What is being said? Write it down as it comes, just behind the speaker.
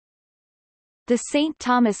The St.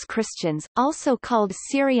 Thomas Christians, also called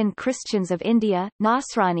Syrian Christians of India,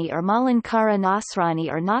 Nasrani or Malankara Nasrani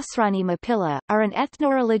or Nasrani Mapilla, are an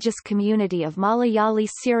ethno-religious community of Malayali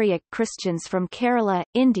Syriac Christians from Kerala,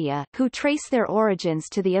 India, who trace their origins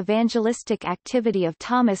to the evangelistic activity of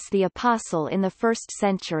Thomas the Apostle in the 1st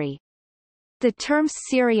century. The terms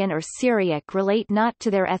Syrian or Syriac relate not to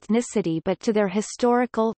their ethnicity but to their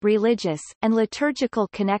historical, religious, and liturgical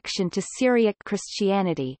connection to Syriac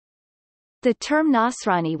Christianity. The term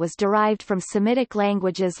Nasrani was derived from Semitic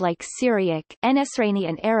languages like Syriac, Enesrani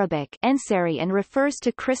and Arabic Ensari and refers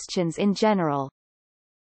to Christians in general.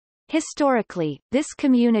 Historically, this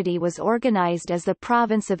community was organized as the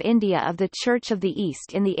province of India of the Church of the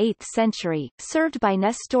East in the 8th century, served by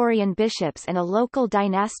Nestorian bishops and a local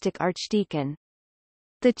dynastic archdeacon.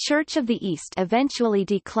 The Church of the East eventually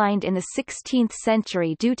declined in the 16th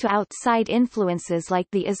century due to outside influences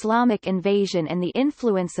like the Islamic invasion and the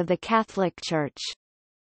influence of the Catholic Church.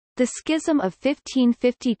 The Schism of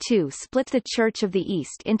 1552 split the Church of the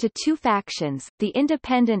East into two factions, the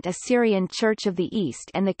independent Assyrian Church of the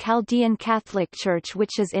East and the Chaldean Catholic Church,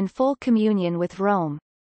 which is in full communion with Rome.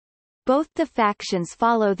 Both the factions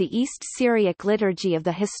follow the East Syriac liturgy of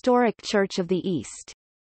the historic Church of the East.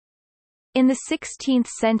 In the 16th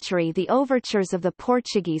century, the overtures of the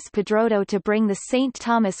Portuguese Padroado to bring the St.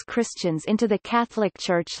 Thomas Christians into the Catholic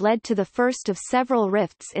Church led to the first of several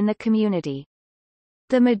rifts in the community.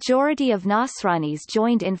 The majority of Nasranis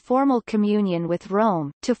joined in formal communion with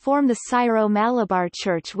Rome, to form the Syro-Malabar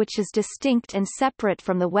Church, which is distinct and separate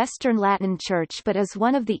from the Western Latin Church but is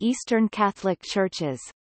one of the Eastern Catholic Churches.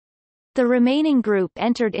 The remaining group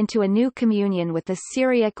entered into a new communion with the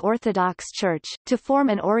Syriac Orthodox Church, to form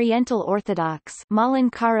an Oriental Orthodox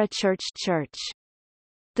Malankara Church.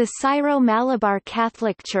 The Syro-Malabar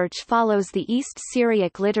Catholic Church follows the East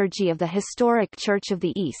Syriac liturgy of the historic Church of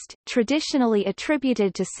the East, traditionally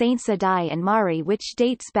attributed to Saints Adai and Mari, which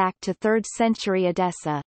dates back to 3rd century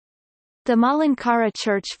Edessa. The Malankara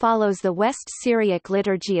Church follows the West Syriac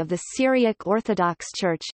liturgy of the Syriac Orthodox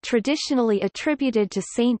Church, traditionally attributed to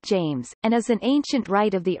Saint James, and is an ancient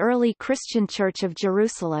rite of the early Christian Church of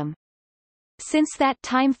Jerusalem. Since that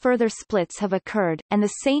time further splits have occurred, and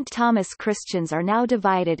the St. Thomas Christians are now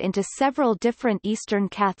divided into several different Eastern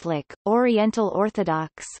Catholic, Oriental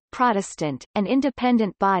Orthodox, Protestant, and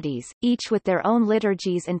independent bodies, each with their own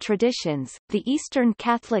liturgies and traditions. The Eastern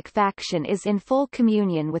Catholic faction is in full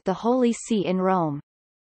communion with the Holy See in Rome.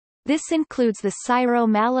 This includes the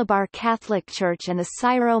Syro-Malabar Catholic Church and the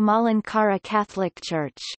Syro-Malankara Catholic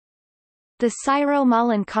Church. The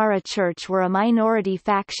Syro-Malankara Church were a minority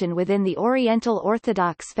faction within the Oriental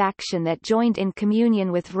Orthodox faction that joined in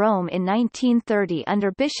communion with Rome in 1930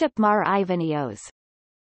 under Bishop Mar Ivanios.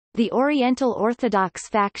 The Oriental Orthodox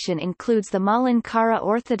faction includes the Malankara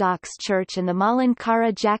Orthodox Church and the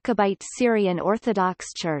Malankara Jacobite Syrian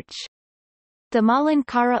Orthodox Church. The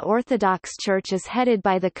Malankara Orthodox Church is headed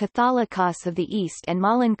by the Catholicos of the East and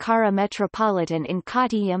Malankara Metropolitan in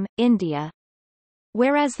Kottayam, India.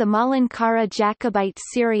 Whereas the Malankara Jacobite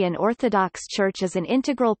Syrian Orthodox Church is an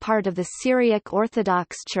integral part of the Syriac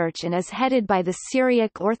Orthodox Church and is headed by the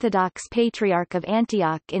Syriac Orthodox Patriarch of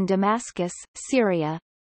Antioch in Damascus, Syria.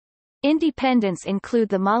 Independents include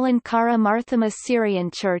the Malankara Marthama Syrian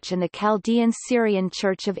Church and the Chaldean Syrian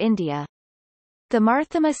Church of India. The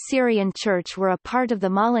Marthama Syrian Church were a part of the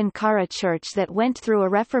Malankara Church that went through a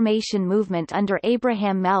Reformation movement under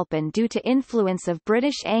Abraham Malpin due to influence of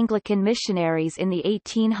British Anglican missionaries in the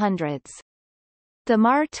 1800s. The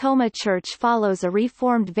Mar Thoma Church follows a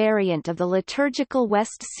reformed variant of the liturgical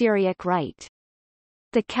West Syriac rite.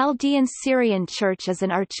 The Chaldean Syrian Church is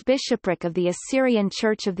an archbishopric of the Assyrian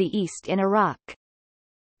Church of the East in Iraq.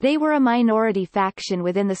 They were a minority faction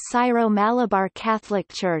within the Syro-Malabar Catholic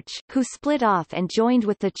Church, who split off and joined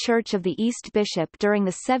with the Church of the East Bishop during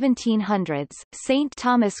the 1700s. St.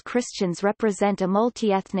 Thomas Christians represent a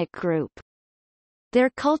multi-ethnic group. Their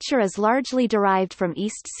culture is largely derived from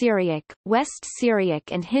East Syriac, West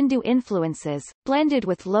Syriac and Hindu influences, blended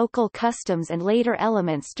with local customs and later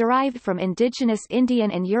elements derived from indigenous Indian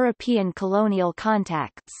and European colonial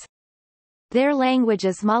contacts. Their language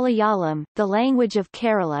is Malayalam, the language of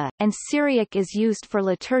Kerala, and Syriac is used for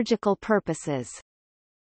liturgical purposes.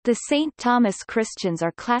 The St. Thomas Christians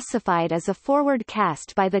are classified as a forward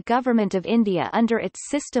caste by the Government of India under its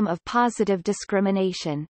system of positive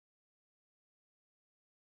discrimination.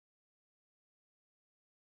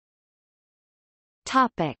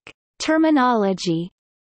 Topic: Terminology.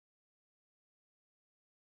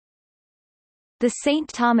 The St.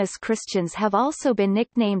 Thomas Christians have also been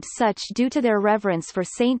nicknamed such due to their reverence for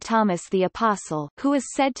St. Thomas the Apostle, who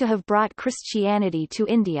is said to have brought Christianity to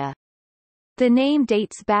India. The name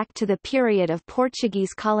dates back to the period of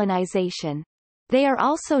Portuguese colonization. They are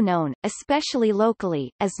also known, especially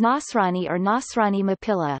locally, as Nasrani or Nasrani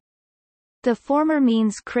Mapila. The former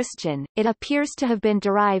means Christian. It appears to have been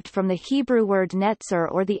derived from the Hebrew word netzer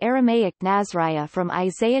or the Aramaic Nazariah from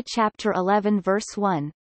Isaiah chapter 11 verse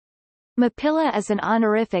 1. Mapila is an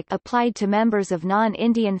honorific applied to members of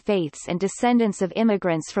non-Indian faiths and descendants of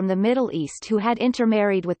immigrants from the Middle East who had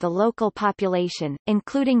intermarried with the local population,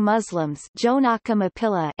 including Muslims Jonaka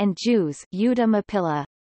Mapila and Jews Yuda Mapila.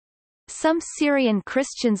 Some Syrian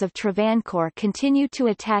Christians of Travancore continue to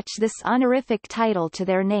attach this honorific title to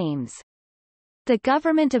their names. The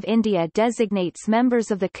Government of India designates members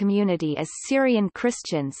of the community as Syrian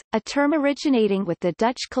Christians, a term originating with the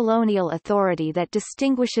Dutch colonial authority that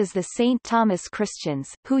distinguishes the St. Thomas Christians,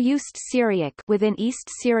 who used Syriac within East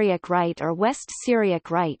Syriac Rite or West Syriac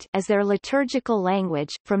Rite as their liturgical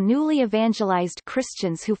language, from newly evangelized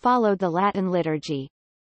Christians who followed the Latin liturgy.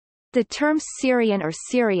 The terms Syrian or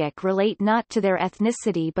Syriac relate not to their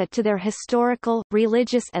ethnicity but to their historical,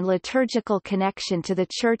 religious and liturgical connection to the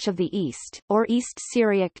Church of the East, or East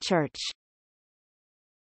Syriac Church.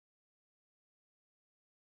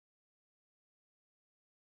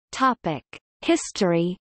 Topic: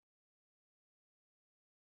 History.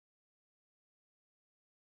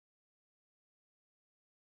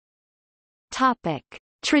 Topic: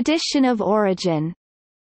 Tradition of origin.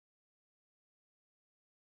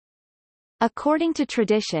 According to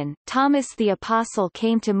tradition, Thomas the Apostle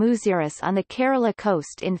came to Muziris on the Kerala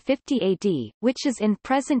coast in 50 AD, which is in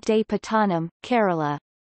present-day Pattanam, Kerala.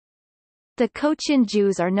 The Cochin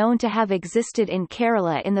Jews are known to have existed in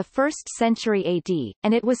Kerala in the 1st century AD,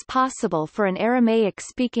 and it was possible for an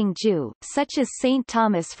Aramaic-speaking Jew, such as Saint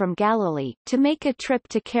Thomas from Galilee, to make a trip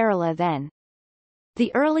to Kerala then.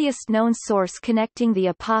 The earliest known source connecting the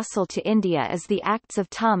Apostle to India is the Acts of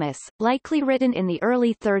Thomas, likely written in the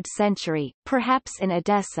early 3rd century, perhaps in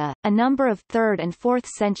Edessa. A number of 3rd and 4th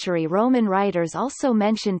century Roman writers also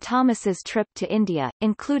mention Thomas's trip to India,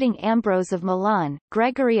 including Ambrose of Milan,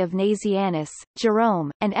 Gregory of Nazianzus,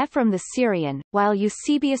 Jerome, and Ephraim the Syrian, while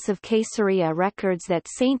Eusebius of Caesarea records that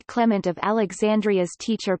Saint Clement of Alexandria's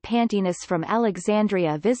teacher Pantaenus from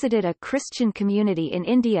Alexandria visited a Christian community in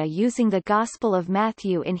India using the Gospel of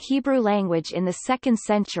Matthew in Hebrew language in the 2nd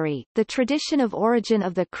century. The tradition of origin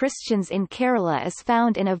of the Christians in Kerala is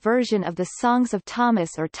found in a version of the Songs of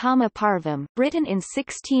Thomas or Thama Parvam, written in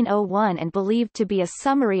 1601 and believed to be a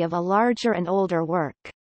summary of a larger and older work.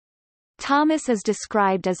 Thomas is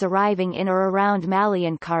described as arriving in or around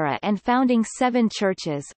Malayankara and founding 7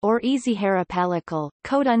 churches, or Easiharapalikal,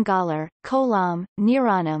 Kodungalar, Kolam,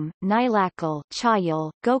 Niranam, Nilakal,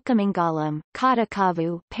 Chayal, Gokamangalam,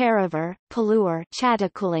 Kadakavu, Paravar, Palur,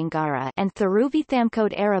 Chatakulangara, and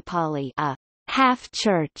Thiruvithamkode Arapali, a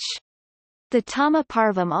half-church. The Thama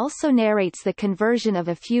Parvam also narrates the conversion of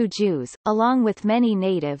a few Jews, along with many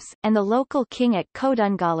natives, and the local king at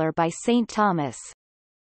Kodungalar by St. Thomas.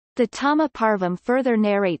 The Thama Parvam further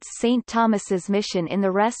narrates St. Thomas's mission in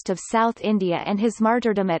the rest of South India and his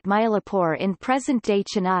martyrdom at Mylapore in present-day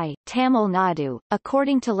Chennai, Tamil Nadu.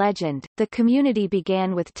 According to legend, the community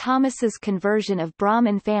began with Thomas's conversion of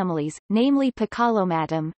Brahmin families, namely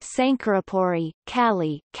Pakalomatam, Sankarapuri,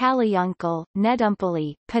 Kali, Kalayankal,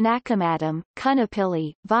 Nedumpally, Panakamadam,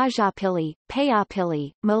 Kunapilli, Vajapilli,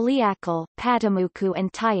 Payapilli, Maliakal, Patamuku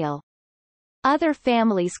and Tayal. Other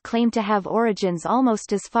families claim to have origins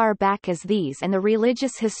almost as far back as these, and the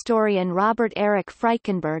religious historian Robert Eric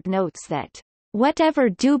Frykenberg notes that, "Whatever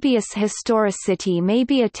dubious historicity may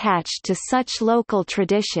be attached to such local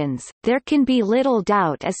traditions, there can be little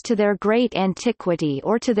doubt as to their great antiquity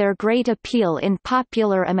or to their great appeal in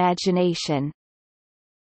popular imagination."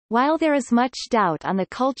 While there is much doubt on the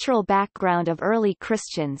cultural background of early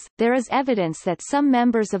Christians, there is evidence that some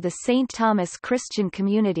members of the St. Thomas Christian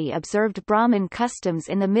community observed Brahmin customs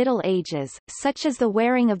in the Middle Ages, such as the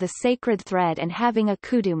wearing of the sacred thread and having a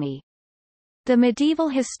kudumi. The medieval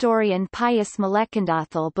historian Pius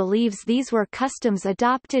Malekandathal believes these were customs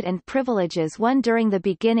adopted and privileges won during the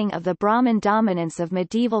beginning of the Brahmin dominance of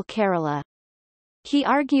medieval Kerala. He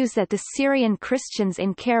argues that the Syrian Christians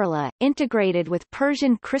in Kerala, integrated with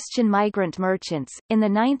Persian Christian migrant merchants, in the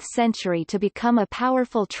 9th century to become a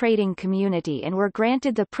powerful trading community and were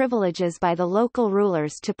granted the privileges by the local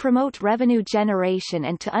rulers to promote revenue generation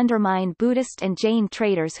and to undermine Buddhist and Jain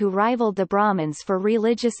traders who rivaled the Brahmins for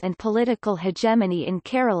religious and political hegemony in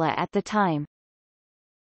Kerala at the time.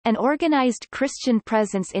 An organized Christian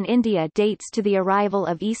presence in India dates to the arrival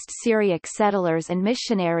of East Syriac settlers and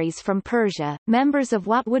missionaries from Persia, members of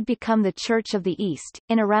what would become the Church of the East,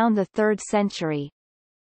 in around the 3rd century.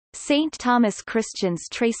 St. Thomas Christians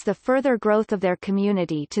trace the further growth of their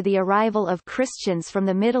community to the arrival of Christians from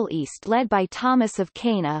the Middle East led by Thomas of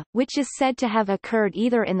Cana, which is said to have occurred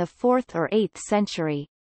either in the 4th or 8th century.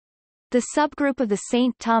 The subgroup of the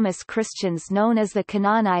St. Thomas Christians known as the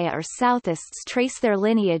Cananiah or Southists trace their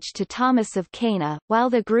lineage to Thomas of Cana, while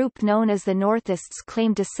the group known as the Northists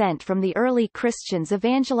claim descent from the early Christians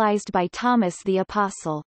evangelized by Thomas the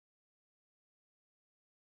Apostle.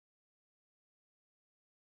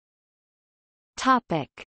 Topic: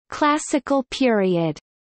 Classical period.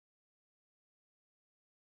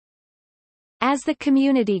 As the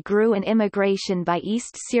community grew and immigration by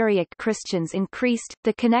East Syriac Christians increased,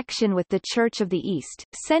 the connection with the Church of the East,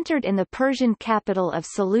 centered in the Persian capital of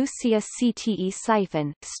Seleucia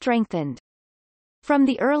Ctesiphon, strengthened. From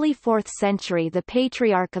the early 4th century the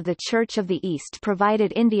Patriarch of the Church of the East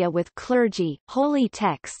provided India with clergy, holy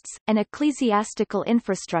texts, and ecclesiastical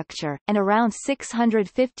infrastructure, and around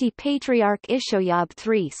 650 Patriarch Ishoyab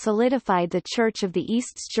III solidified the Church of the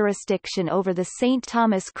East's jurisdiction over the St.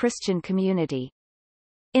 Thomas Christian community.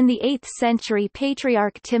 In the 8th century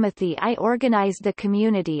Patriarch Timothy I organized the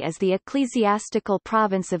community as the ecclesiastical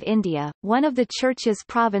province of India, one of the Church's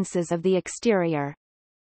provinces of the exterior.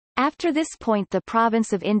 After this point the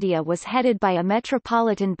province of India was headed by a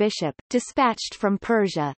metropolitan bishop, dispatched from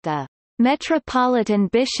Persia, the Metropolitan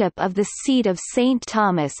Bishop of the Seat of St.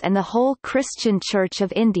 Thomas and the whole Christian Church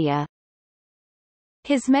of India.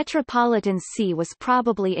 His metropolitan see was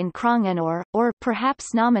probably in Kranganur, or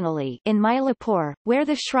perhaps nominally in Mylapore, where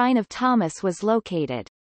the shrine of Thomas was located.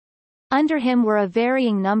 Under him were a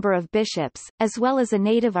varying number of bishops, as well as a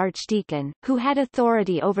native archdeacon, who had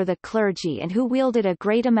authority over the clergy and who wielded a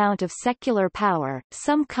great amount of secular power.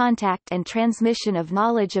 Some contact and transmission of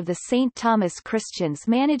knowledge of the St. Thomas Christians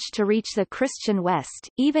managed to reach the Christian West,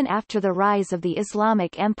 even after the rise of the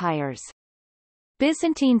Islamic empires.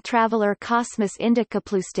 Byzantine traveller Cosmas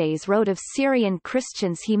Indicopleustes wrote of Syrian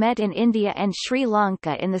Christians he met in India and Sri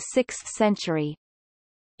Lanka in the 6th century.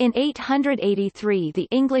 In 883 the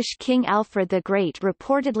English King Alfred the Great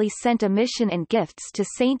reportedly sent a mission and gifts to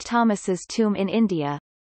St. Thomas's tomb in India.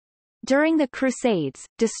 During the Crusades,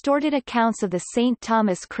 distorted accounts of the St.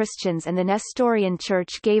 Thomas Christians and the Nestorian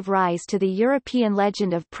Church gave rise to the European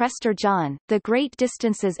legend of Prester John. The great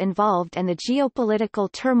distances involved and the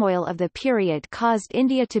geopolitical turmoil of the period caused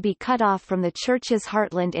India to be cut off from the Church's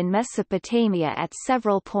heartland in Mesopotamia at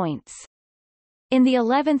several points. In the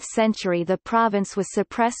 11th century the province was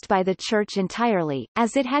suppressed by the Church entirely,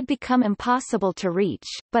 as it had become impossible to reach,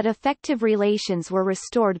 but effective relations were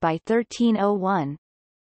restored by 1301.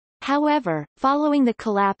 However, following the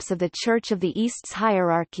collapse of the Church of the East's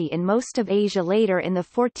hierarchy in most of Asia later in the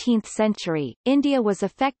 14th century, India was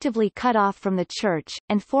effectively cut off from the Church,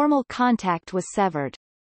 and formal contact was severed.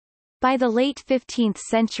 By the late 15th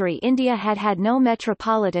century India had had no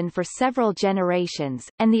metropolitan for several generations,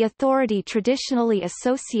 and the authority traditionally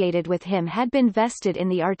associated with him had been vested in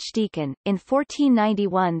the archdeacon. In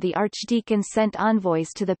 1491 the archdeacon sent envoys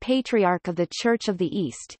to the Patriarch of the Church of the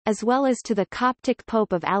East, as well as to the Coptic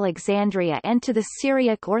Pope of Alexandria and to the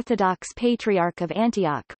Syriac Orthodox Patriarch of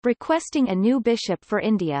Antioch, requesting a new bishop for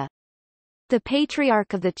India. The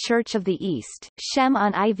Patriarch of the Church of the East,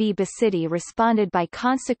 Shem-on IV Basidi, responded by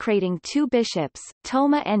consecrating 2 bishops,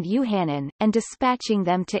 Toma and Euhanan, and dispatching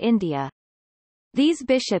them to India. These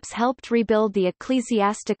bishops helped rebuild the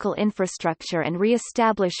ecclesiastical infrastructure and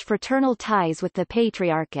re-establish fraternal ties with the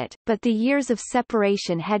Patriarchate, but the years of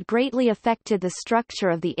separation had greatly affected the structure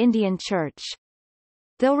of the Indian Church.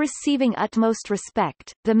 Though receiving utmost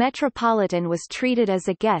respect, the metropolitan was treated as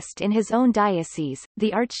a guest in his own diocese.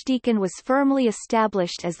 The archdeacon was firmly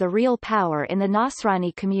established as the real power in the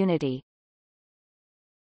Nasrani community.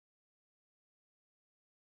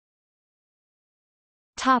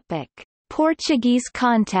 Topic: Portuguese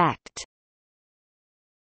contact.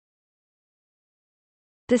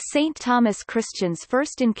 The St. Thomas Christians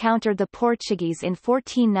first encountered the Portuguese in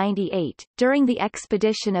 1498, during the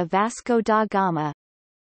expedition of Vasco da Gama.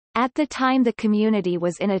 At the time the community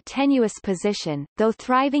was in a tenuous position, though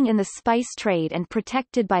thriving in the spice trade and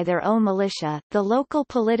protected by their own militia. The local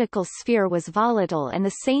political sphere was volatile and the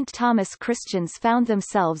St. Thomas Christians found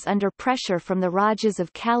themselves under pressure from the Rajas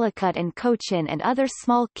of Calicut and Cochin and other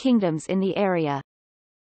small kingdoms in the area.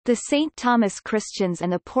 The St. Thomas Christians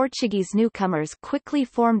and the Portuguese newcomers quickly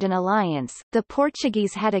formed an alliance. The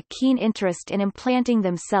Portuguese had a keen interest in implanting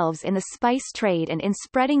themselves in the spice trade and in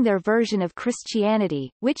spreading their version of Christianity,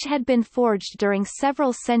 which had been forged during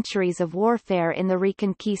several centuries of warfare in the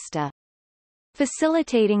Reconquista.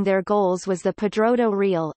 Facilitating their goals was the Padroado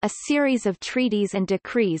Real, a series of treaties and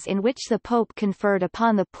decrees in which the Pope conferred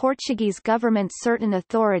upon the Portuguese government certain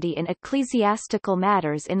authority in ecclesiastical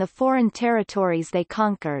matters in the foreign territories they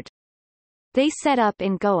conquered. They set up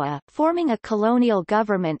in Goa, forming a colonial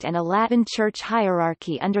government and a Latin church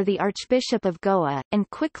hierarchy under the Archbishop of Goa, and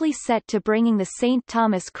quickly set to bringing the St.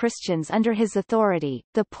 Thomas Christians under his authority.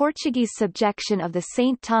 The Portuguese subjection of the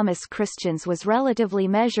St. Thomas Christians was relatively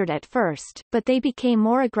measured at first, but they became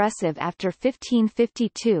more aggressive after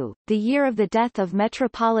 1552, the year of the death of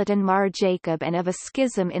Metropolitan Mar Jacob, and of a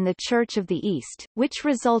schism in the Church of the East, which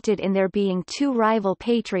resulted in there being two rival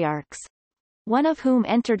patriarchs, one of whom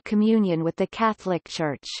entered communion with the Catholic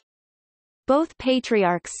Church. Both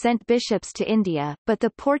patriarchs sent bishops to India, but the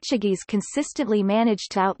Portuguese consistently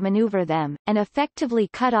managed to outmaneuver them, and effectively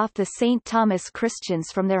cut off the St. Thomas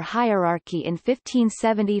Christians from their hierarchy in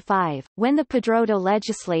 1575, when the Padroado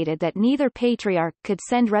legislated that neither patriarch could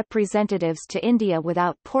send representatives to India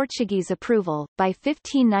without Portuguese approval. By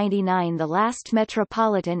 1599 the last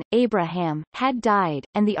metropolitan, Abraham, had died,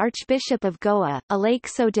 and the Archbishop of Goa,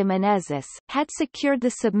 Aleixo de Menezes, had secured the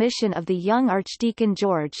submission of the young Archdeacon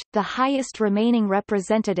George, the highest remaining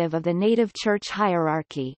representative of the native church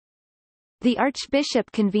hierarchy. The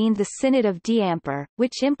archbishop convened the Synod of Diamper,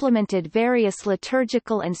 which implemented various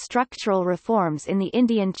liturgical and structural reforms in the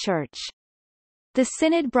Indian Church. The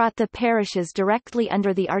synod brought the parishes directly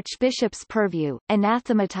under the archbishop's purview,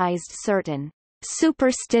 anathematized certain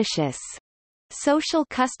superstitious social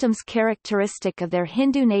customs characteristic of their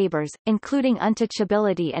Hindu neighbors, including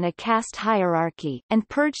untouchability and a caste hierarchy, and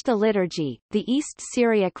purged the liturgy, the East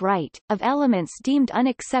Syriac rite, of elements deemed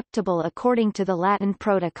unacceptable according to the Latin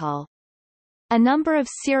Protocol. A number of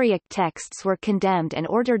Syriac texts were condemned and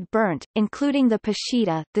ordered burnt, including the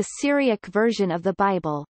Peshitta, the Syriac version of the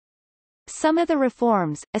Bible. Some of the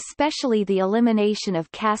reforms, especially the elimination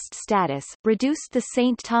of caste status, reduced the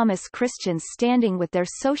St. Thomas Christians' standing with their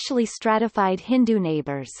socially stratified Hindu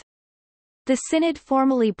neighbors. The synod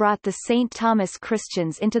formally brought the St. Thomas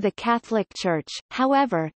Christians into the Catholic Church.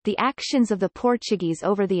 However, the actions of the Portuguese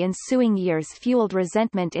over the ensuing years fueled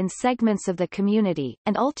resentment in segments of the community,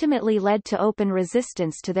 and ultimately led to open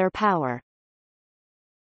resistance to their power.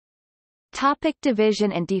 Topic: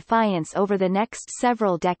 division and defiance. Over the next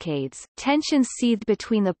several decades, tensions seethed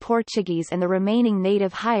between the Portuguese and the remaining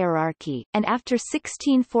native hierarchy, and after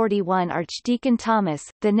 1641 Archdeacon Thomas,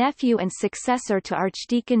 the nephew and successor to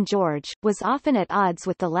Archdeacon George, was often at odds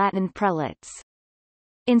with the Latin prelates.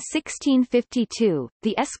 In 1652,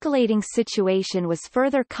 the escalating situation was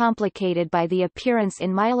further complicated by the appearance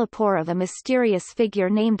in Mylapore of a mysterious figure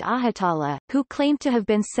named Ahatala, who claimed to have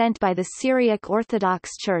been sent by the Syriac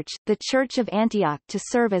Orthodox Church, the Church of Antioch, to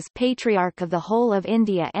serve as Patriarch of the whole of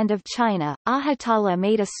India and of China. Ahatala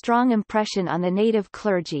made a strong impression on the native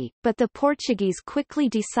clergy, but the Portuguese quickly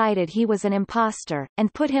decided he was an impostor,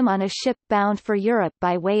 and put him on a ship bound for Europe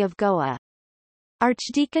by way of Goa.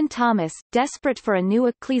 Archdeacon Thomas, desperate for a new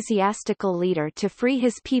ecclesiastical leader to free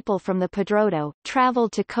his people from the Padroado,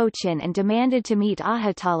 travelled to Cochin and demanded to meet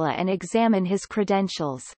Ahatala and examine his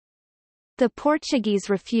credentials. The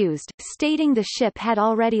Portuguese refused, stating the ship had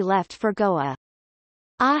already left for Goa.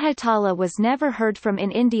 Ahatala was never heard from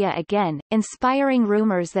in India again, inspiring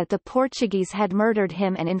rumours that the Portuguese had murdered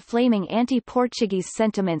him and inflaming anti-Portuguese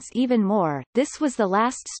sentiments even more. This was the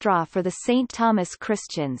last straw for the St. Thomas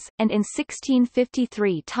Christians, and in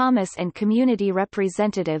 1653 Thomas and community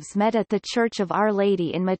representatives met at the Church of Our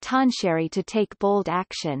Lady in Matancherry to take bold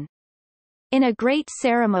action. In a great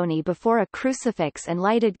ceremony before a crucifix and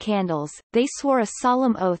lighted candles, they swore a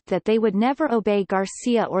solemn oath that they would never obey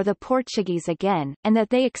Garcia or the Portuguese again, and that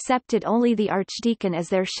they accepted only the archdeacon as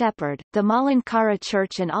their shepherd. The Malankara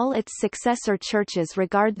Church and all its successor churches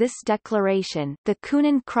regard this declaration, the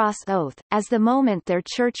Coonan Cross Oath, as the moment their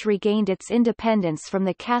church regained its independence from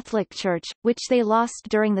the Catholic Church, which they lost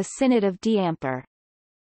during the Synod of Diamper.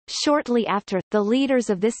 Shortly after, the leaders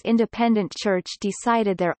of this independent church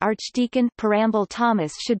decided their archdeacon Parambil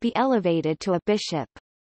Thomas should be elevated to a bishop.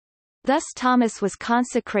 Thus Thomas was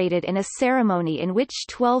consecrated in a ceremony in which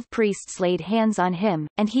 12 priests laid hands on him,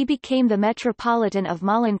 and he became the Metropolitan of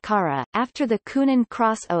Malankara. After the Coonan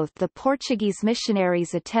Cross Oath, the Portuguese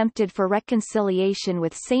missionaries attempted for reconciliation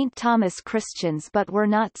with St. Thomas Christians but were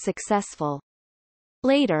not successful.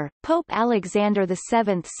 Later, Pope Alexander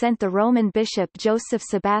VII sent the Roman bishop Joseph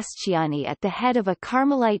Sebastiani at the head of a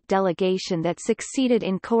Carmelite delegation that succeeded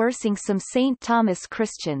in coercing some St. Thomas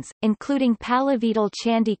Christians, including Palavidal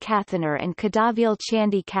Chandi Kathanar and Kadavil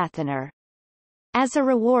Chandi Kathanar. As a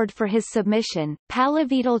reward for his submission,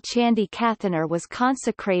 Palavital Chandi Kathanar was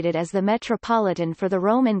consecrated as the metropolitan for the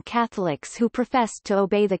Roman Catholics who professed to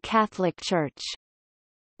obey the Catholic Church.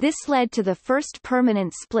 This led to the first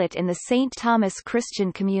permanent split in the St. Thomas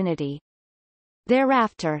Christian community.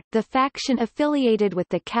 Thereafter, the faction affiliated with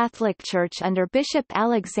the Catholic Church under Bishop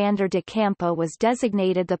Alexander de Campo was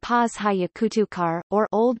designated the Sociocultural, or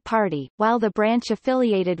Old Party, while the branch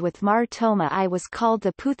affiliated with Mar Thoma I was called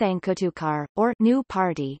the Puthangcultural, or New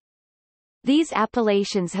Party. These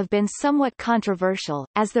appellations have been somewhat controversial,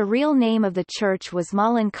 as the real name of the church was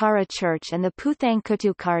Malankara Church and the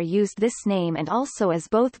Puthangcultural used this name, and also as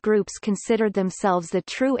both groups considered themselves the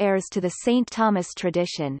true heirs to the St. Thomas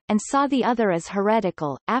tradition, and saw the other as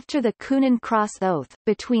heretical. After the Coonan Cross Oath,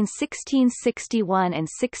 between 1661 and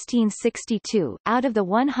 1662, out of the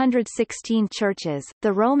 116 churches,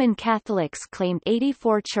 the Roman Catholics claimed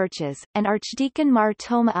 84 churches, and Archdeacon Mar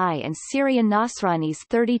Thoma I and Syrian Nasranis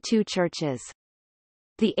 32 churches.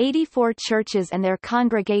 The 84 churches and their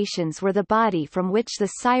congregations were the body from which the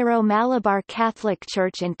Syro-Malabar Catholic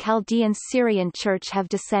Church and Chaldean Syrian Church have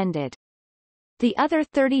descended. The other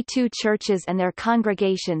 32 churches and their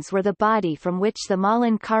congregations were the body from which the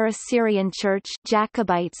Malankara Syrian Church,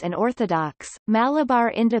 Jacobites and Orthodox,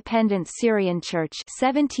 Malabar Independent Syrian Church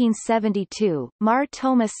 1772, Mar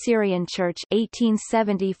Thoma Syrian Church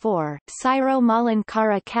 1874,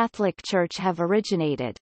 Syro-Malankara Catholic Church have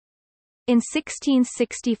originated. In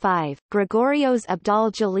 1665, Gregorios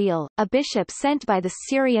Abdal Jalil, a bishop sent by the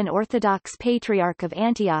Syrian Orthodox Patriarch of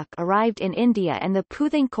Antioch, arrived in India, and the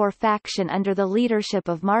Puthankor faction under the leadership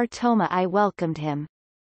of Mar Thoma I welcomed him.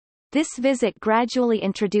 This visit gradually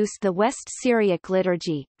introduced the West Syriac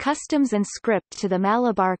liturgy, customs and script to the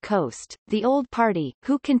Malabar coast. The Old Party,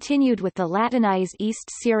 who continued with the Latinized East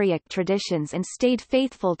Syriac traditions and stayed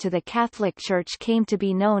faithful to the Catholic Church, came to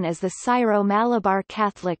be known as the Syro-Malabar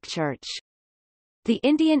Catholic Church. The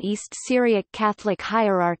Indian East Syriac Catholic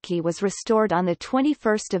hierarchy was restored on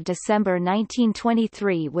 21 December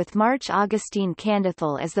 1923 with March Augustine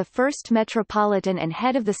Candathil as the first metropolitan and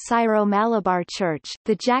head of the Syro-Malabar Church.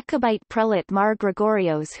 The Jacobite prelate Mar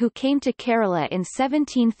Gregorios, who came to Kerala in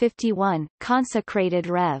 1751, consecrated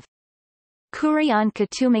Rev. Kurian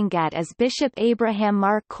Katumangat as Bishop Abraham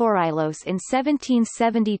Mar Korilos in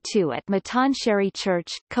 1772 at Matancherry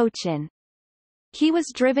Church, Cochin. He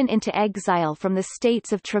was driven into exile from the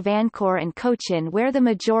states of Travancore and Cochin, where the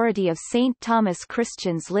majority of St. Thomas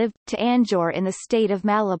Christians lived, to Anjor in the state of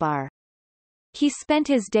Malabar. He spent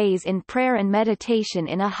his days in prayer and meditation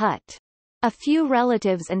in a hut. A few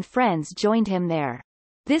relatives and friends joined him there.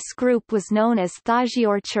 This group was known as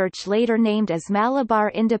Thajior Church, later named as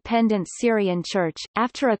Malabar Independent Syrian Church,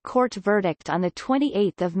 after a court verdict on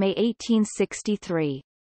 28 May 1863.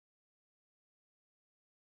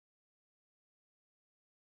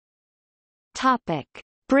 Topic: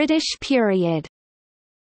 British period.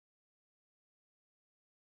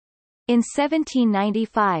 In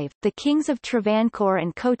 1795, the kings of Travancore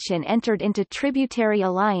and Cochin entered into tributary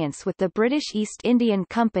alliance with the British East Indian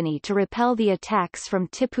Company to repel the attacks from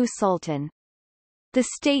Tipu Sultan. The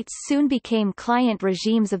states soon became client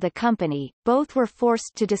regimes of the company, both were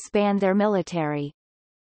forced to disband their military.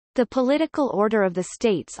 The political order of the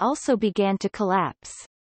states also began to collapse.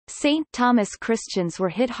 St. Thomas Christians were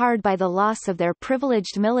hit hard by the loss of their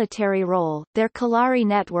privileged military role, their Kalari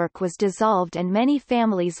network was dissolved and many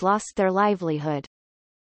families lost their livelihood.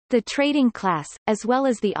 The trading class, as well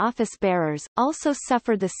as the office-bearers, also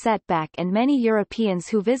suffered the setback, and many Europeans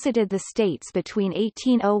who visited the states between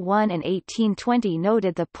 1801 and 1820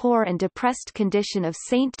 noted the poor and depressed condition of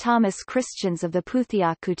St. Thomas Christians of the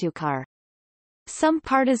Puthia-Kutukar. Some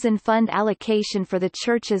partisan fund allocation for the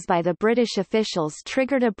churches by the British officials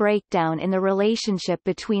triggered a breakdown in the relationship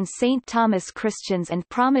between St. Thomas Christians and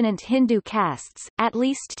prominent Hindu castes, at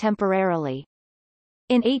least temporarily.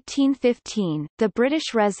 In 1815, the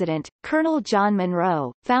British resident, Colonel John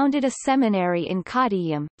Munro, founded a seminary in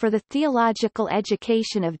Kottayam, for the theological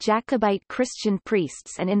education of Jacobite Christian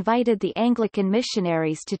priests, and invited the Anglican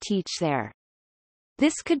missionaries to teach there.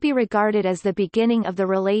 This could be regarded as the beginning of the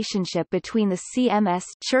relationship between the CMS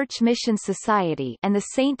Church Mission Society and the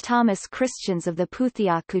St. Thomas Christians of the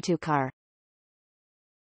Puthia-Kutukar.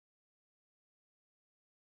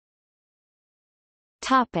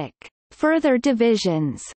 Topic: Further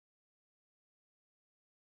divisions.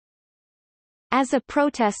 As a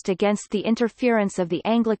protest against the interference of the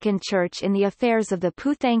Anglican Church in the affairs of the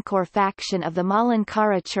Puthankor faction of the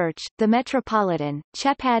Malankara Church, the Metropolitan,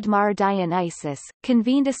 Chepad Mar Dionysius,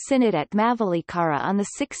 convened a synod at Mavalikara on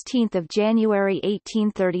 16 January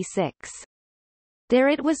 1836. There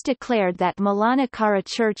it was declared that Malankara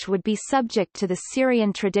Church would be subject to the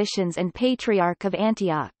Syrian traditions and Patriarch of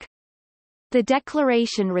Antioch. The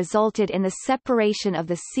declaration resulted in the separation of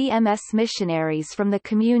the CMS missionaries from the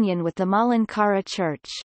communion with the Malankara Church.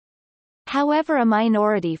 However, a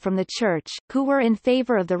minority from the church, who were in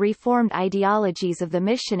favor of the reformed ideologies of the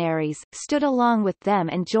missionaries, stood along with them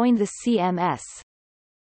and joined the CMS.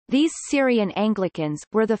 These Syrian Anglicans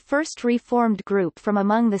were the first reformed group from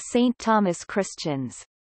among the St. Thomas Christians.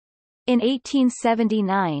 In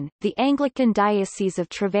 1879, the Anglican Diocese of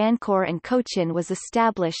Travancore and Cochin was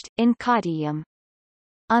established, in Kottayam.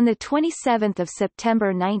 On 27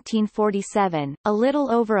 September 1947, a little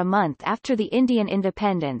over a month after the Indian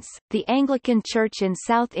independence, the Anglican Church in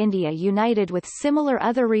South India united with similar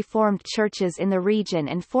other Reformed churches in the region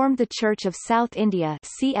and formed the Church of South India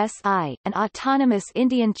 (CSI), an autonomous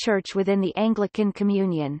Indian church within the Anglican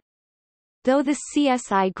Communion. Though the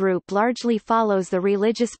CSI group largely follows the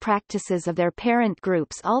religious practices of their parent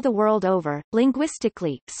groups all the world over,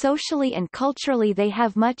 linguistically, socially and culturally they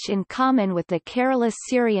have much in common with the Kerala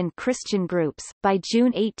Syrian Christian groups. By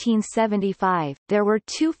June 1875, there were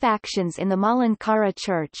two factions in the Malankara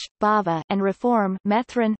Church, Bhava and Reform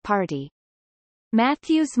Methran party.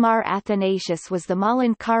 Matthews Mar Athanasius was the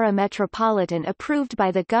Malankara Metropolitan approved by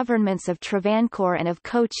the governments of Travancore and of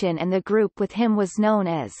Cochin, and the group with him was known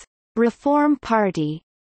as Reform Party,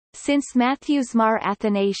 since Matthews Mar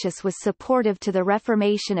Athanasius was supportive to the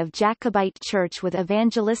reformation of Jacobite Church with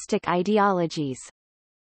evangelistic ideologies.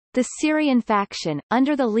 The Syrian faction,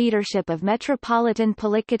 under the leadership of Metropolitan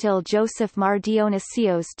Polikatil Joseph Mar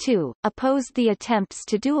Dionysios II, opposed the attempts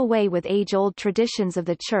to do away with age-old traditions of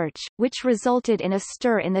the Church, which resulted in a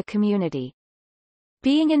stir in the community.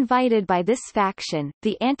 Being invited by this faction,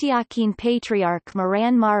 the Antiochene Patriarch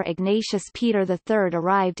Moran Mar Ignatius Peter III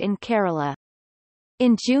arrived in Kerala.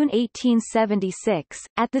 In June 1876,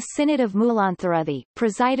 at the Synod of Mulantharathi,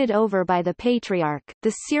 presided over by the Patriarch, the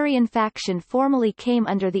Syrian faction formally came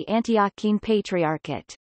under the Antiochene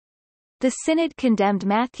Patriarchate. The Synod condemned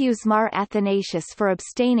Matthews Mar Athanasius for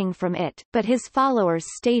abstaining from it, but his followers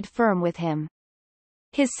stayed firm with him.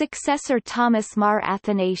 His successor Thomas Mar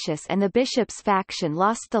Athanasius and the bishops' faction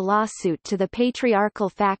lost the lawsuit to the patriarchal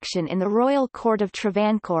faction in the Royal Court of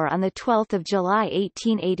Travancore on 12 July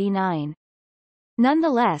 1889.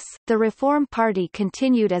 Nonetheless, the Reform Party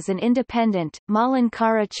continued as an independent,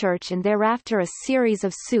 Malankara Church, and thereafter a series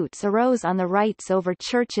of suits arose on the rights over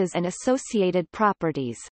churches and associated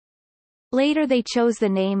properties. Later they chose the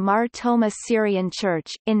name Mar Thoma Syrian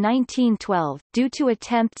Church. In 1912, due to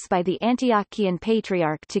attempts by the Antiochian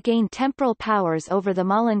Patriarch to gain temporal powers over the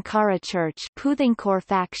Malankara Church Puthinkor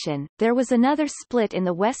faction, there was another split in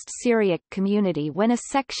the West Syriac community when a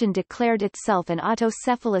section declared itself an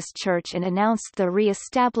autocephalous church and announced the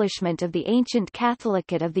re-establishment of the ancient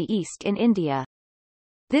Catholicate of the East in India.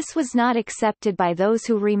 This was not accepted by those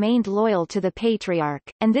who remained loyal to the Patriarch,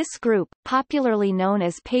 and this group, popularly known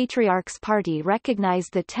as Patriarch's Party,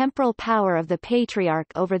 recognized the temporal power of the Patriarch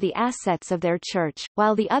over the assets of their church,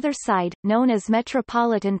 while the other side, known as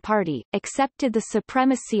Metropolitan Party, accepted the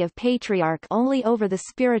supremacy of Patriarch only over the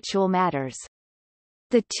spiritual matters.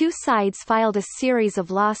 The two sides filed a series of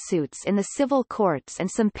lawsuits in the civil courts, and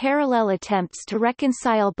some parallel attempts to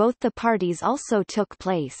reconcile both the parties also took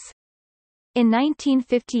place. In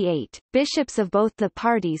 1958, bishops of both the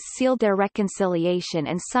parties sealed their reconciliation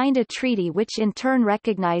and signed a treaty which in turn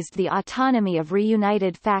recognized the autonomy of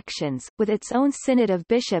reunited factions, with its own synod of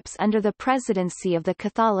bishops under the presidency of the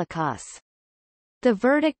Catholicos. The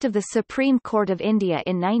verdict of the Supreme Court of India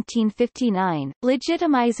in 1959,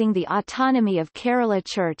 legitimizing the autonomy of Kerala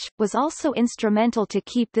Church, was also instrumental to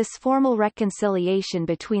keep this formal reconciliation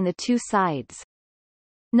between the two sides.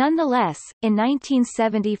 Nonetheless, in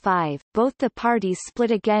 1975, both the parties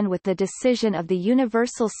split again with the decision of the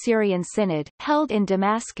Universal Syrian Synod, held in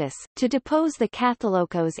Damascus, to depose the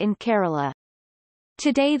Catholicos in Kerala.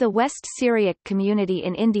 Today the West Syriac community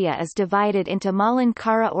in India is divided into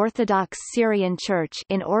Malankara Orthodox Syrian Church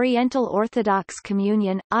in Oriental Orthodox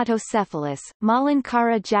Communion, autocephalous,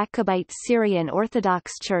 Malankara Jacobite Syrian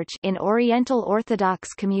Orthodox Church in Oriental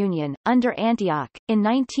Orthodox Communion, under Antioch. In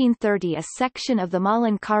 1930 a section of the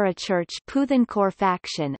Malankara Church Puthinkor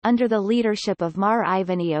faction under the leadership of Mar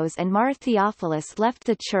Ivanios and Mar Theophilus left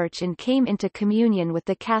the church and came into communion with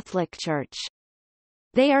the Catholic Church.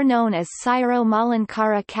 They are known as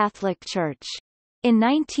Syro-Malankara Catholic Church. In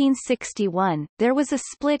 1961, there was a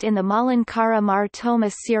split in the Malankara Mar Thoma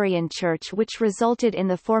Syrian Church which resulted in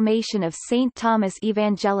the formation of St. Thomas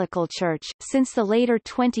Evangelical Church. Since the later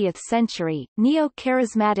 20th century,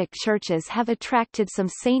 neo-charismatic churches have attracted some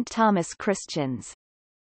St. Thomas Christians.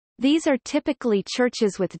 These are typically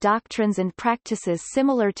churches with doctrines and practices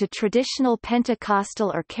similar to traditional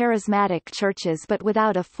Pentecostal or charismatic churches but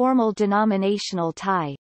without a formal denominational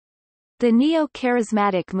tie. The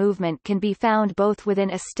neo-charismatic movement can be found both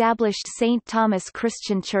within established St. Thomas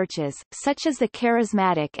Christian churches, such as the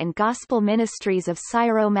Charismatic and Gospel Ministries of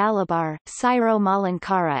Syro-Malabar,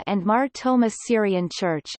 Syro-Malankara and Mar Thoma Syrian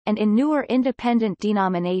Church, and in newer independent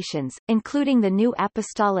denominations, including the New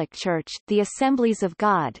Apostolic Church, the Assemblies of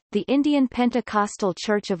God, the Indian Pentecostal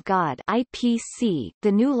Church of God (IPC),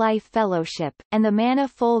 the New Life Fellowship, and the Manna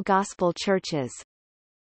Full Gospel Churches.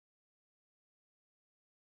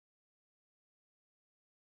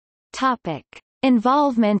 Topic: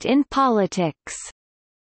 Involvement in politics.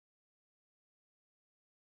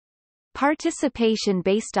 Participation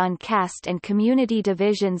based on caste and community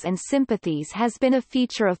divisions and sympathies has been a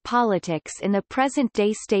feature of politics in the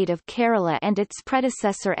present-day state of Kerala and its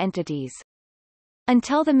predecessor entities.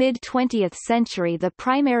 Until the mid-20th century, the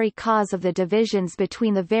primary cause of the divisions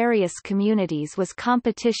between the various communities was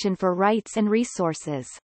competition for rights and resources.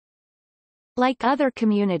 Like other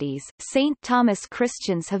communities, St. Thomas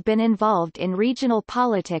Christians have been involved in regional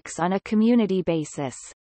politics on a community basis.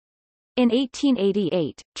 In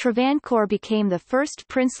 1888, Travancore became the first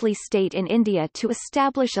princely state in India to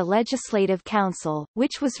establish a legislative council,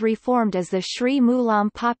 which was reformed as the Sri Mulam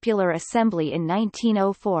Popular Assembly in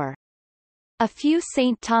 1904. A few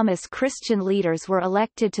St. Thomas Christian leaders were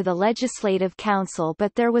elected to the Legislative Council,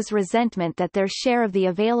 but there was resentment that their share of the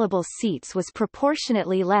available seats was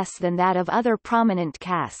proportionately less than that of other prominent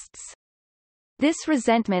castes. This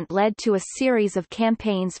resentment led to a series of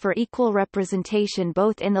campaigns for equal representation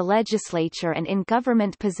both in the legislature and in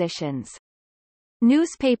government positions.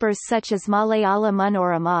 Newspapers such as Malayala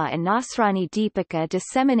Manorama and Nasrani Deepika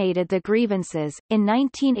disseminated the grievances. In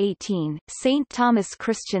 1918, St. Thomas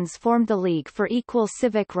Christians formed the League for Equal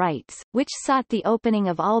Civic Rights, which sought the opening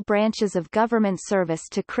of all branches of government service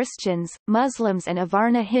to Christians, Muslims and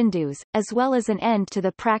Avarna Hindus, as well as an end to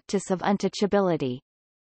the practice of untouchability.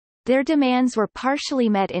 Their demands were partially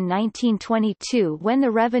met in 1922 when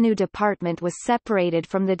the Revenue Department was separated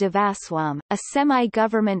from the Devaswam, a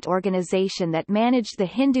semi-government organization that managed the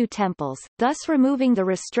Hindu temples, thus removing the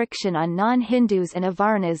restriction on non-Hindus and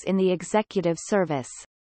Avarnas in the executive service.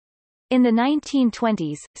 In the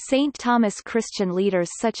 1920s, St. Thomas Christian leaders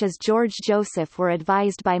such as George Joseph were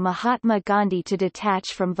advised by Mahatma Gandhi to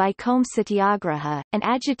detach from Vaikom Satyagraha, an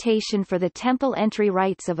agitation for the temple entry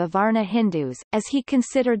rights of Avarna Hindus, as he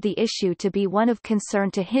considered the issue to be one of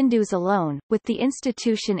concern to Hindus alone. With the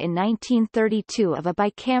institution in 1932 of a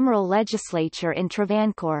bicameral legislature in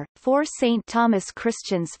Travancore, 4 St. Thomas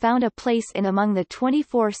Christians found a place in among the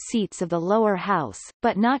 24 seats of the lower house,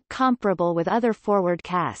 but not comparable with other forward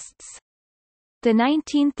castes. The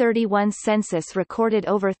 1931 census recorded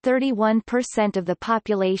over 31% of the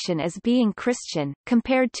population as being Christian,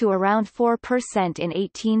 compared to around 4% in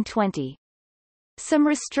 1820. Some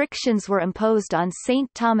restrictions were imposed on St.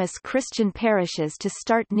 Thomas Christian parishes to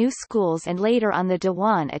start new schools, and later on the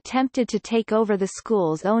Dewan attempted to take over the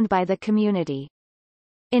schools owned by the community.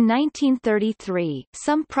 In 1933,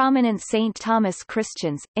 some prominent St. Thomas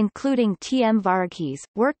Christians, including T.M. Varghese,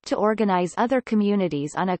 worked to organize other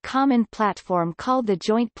communities on a common platform called the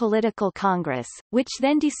Joint Political Congress, which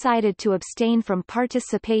then decided to abstain from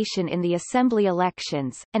participation in the assembly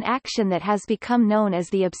elections, an action that has become known as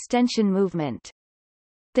the abstention movement.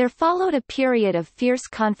 There followed a period of fierce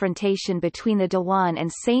confrontation between the Dewan and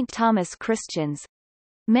St. Thomas Christians.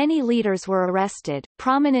 Many leaders were arrested,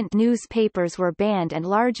 prominent newspapers were banned and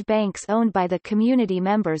large banks owned by the community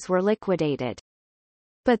members were liquidated.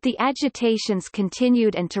 But the agitations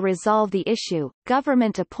continued, and to resolve the issue,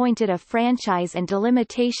 government appointed a franchise and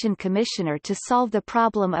delimitation commissioner to solve the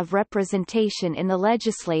problem of representation in the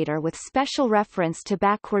legislature with special reference to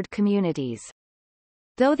backward communities.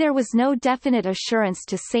 Though there was no definite assurance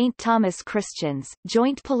to St. Thomas Christians,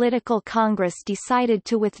 Joint Political Congress decided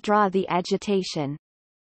to withdraw the agitation.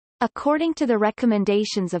 According to the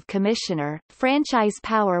recommendations of Commissioner, franchise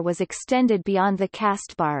power was extended beyond the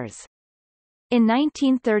caste bars. In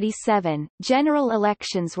 1937, general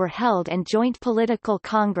elections were held and Joint Political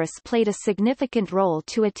Congress played a significant role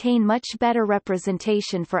to attain much better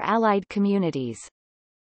representation for allied communities.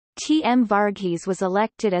 T.M. Varghese was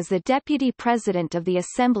elected as the deputy president of the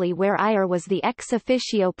Assembly, where Iyer was the ex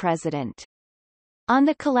officio president. On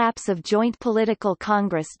the collapse of Joint Political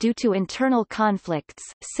Congress due to internal conflicts,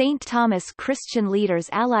 St. Thomas Christian leaders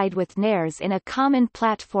allied with Nares in a common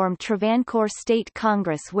platform Travancore State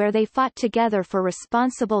Congress, where they fought together for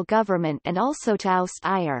responsible government and also to oust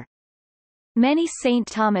Iyer. Many St.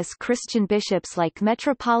 Thomas Christian bishops like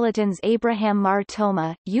Metropolitans Abraham Mar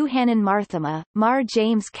Thoma, Euhanan Marthoma, Mar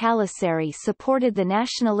James Calasari supported the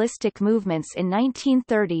nationalistic movements in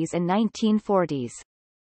 1930s and 1940s.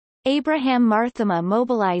 Abraham Marthoma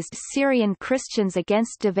mobilized Syrian Christians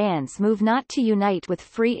against Devan's move not to unite with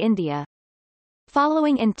Free India.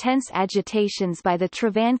 Following intense agitations by the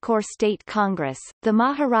Travancore State Congress, the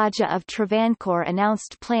Maharaja of Travancore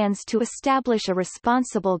announced plans to establish a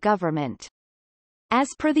responsible government. As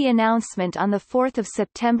per the announcement on 4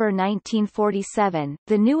 September 1947,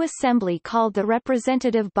 the new assembly called the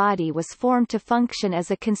representative body was formed to function as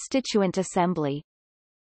a constituent assembly.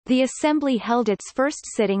 The assembly held its first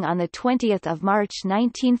sitting on 20 March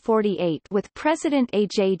 1948 with President A.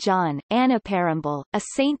 J. John, Annaparambal, a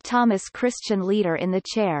St. Thomas Christian leader in the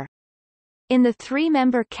chair. In the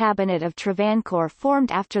three-member cabinet of Travancore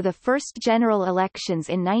formed after the first general elections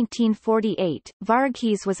in 1948,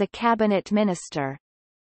 Varghese was a cabinet minister.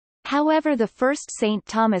 However, the first St.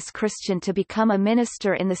 Thomas Christian to become a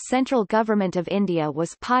minister in the central government of India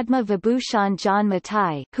was Padma Vibhushan John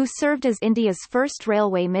Mathai, who served as India's first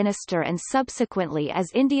railway minister and subsequently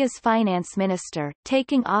as India's finance minister,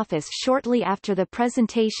 taking office shortly after the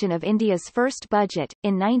presentation of India's first budget,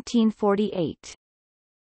 in 1948.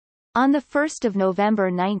 On 1 November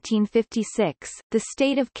 1956, the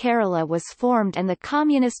state of Kerala was formed and the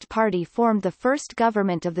Communist Party formed the first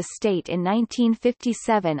government of the state in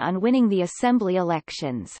 1957 on winning the assembly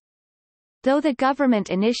elections. Though the government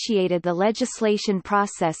initiated the legislation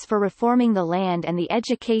process for reforming the land and the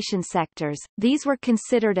education sectors, these were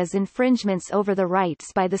considered as infringements over the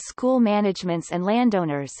rights by the school managements and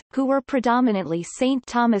landowners, who were predominantly St.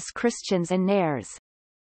 Thomas Christians and Nairs.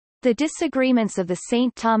 The disagreements of the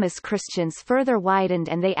St. Thomas Christians further widened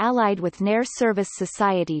and they allied with Nair Service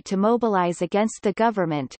Society to mobilize against the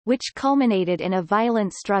government, which culminated in a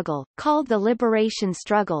violent struggle, called the Liberation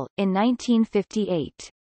Struggle, in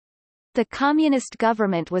 1958. The communist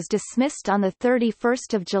government was dismissed on 31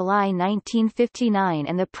 July 1959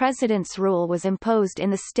 and the president's rule was imposed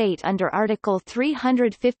in the state under Article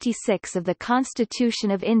 356 of the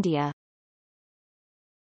Constitution of India.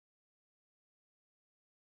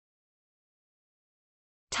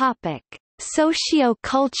 Topic: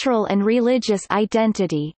 Socio-cultural and religious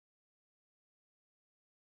identity.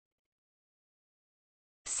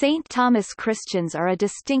 St. Thomas Christians are a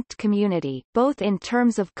distinct community, both in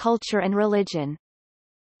terms of culture and religion.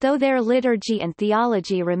 Though their liturgy and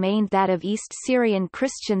theology remained that of East Syrian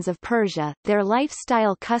Christians of Persia, their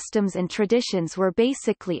lifestyle customs and traditions were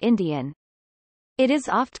basically Indian. It is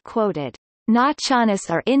oft quoted, Nachanis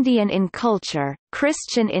are Indian in culture,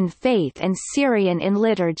 Christian in faith and Syrian in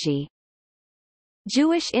liturgy.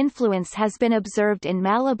 Jewish influence has been observed in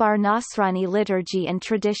Malabar Nasrani liturgy and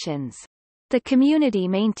traditions. The community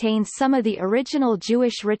maintains some of the original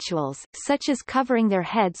Jewish rituals, such as covering their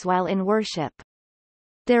heads while in worship.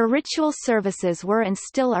 Their ritual services were and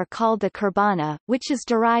still are called the Qurbana, which is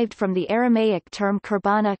derived from the Aramaic term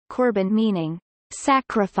Qurbana, Qurban meaning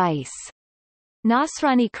sacrifice.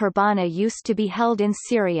 Nasrani Qurbana used to be held in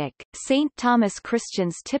Syriac. St. Thomas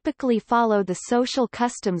Christians typically follow the social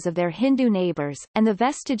customs of their Hindu neighbors, and the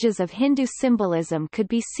vestiges of Hindu symbolism could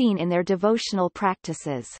be seen in their devotional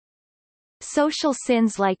practices. Social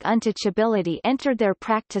sins like untouchability entered their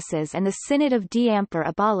practices and the Synod of Diamper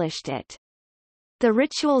abolished it. The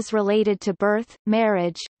rituals related to birth,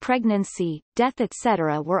 marriage, pregnancy, death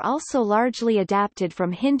etc. were also largely adapted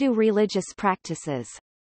from Hindu religious practices.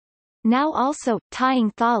 Now also, tying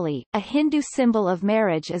thali, a Hindu symbol of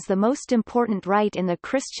marriage, is the most important rite in the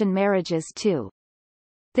Christian marriages too.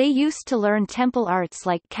 They used to learn temple arts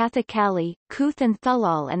like Kathakali, Kuth and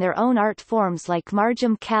Thulal, and their own art forms like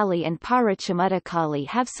Marjam Kali and Parachamutakali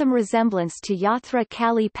have some resemblance to Yatra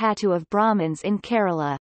Kali Patu of Brahmins in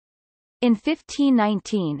Kerala. In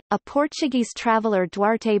 1519, a Portuguese traveller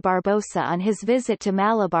Duarte Barbosa on his visit to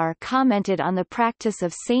Malabar commented on the practice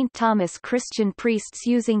of St. Thomas Christian priests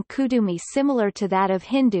using kudumi similar to that of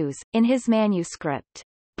Hindus, in his manuscript,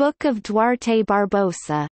 Book of Duarte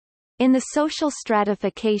Barbosa. In the social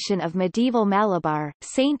stratification of medieval Malabar,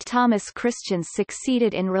 St. Thomas Christians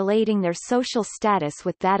succeeded in relating their social status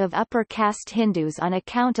with that of upper caste Hindus on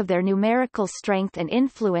account of their numerical strength and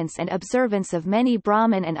influence and observance of many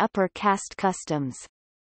Brahmin and upper caste customs.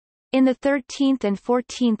 In the 13th and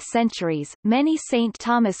 14th centuries, many St.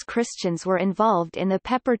 Thomas Christians were involved in the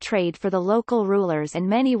pepper trade for the local rulers and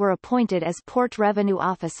many were appointed as port revenue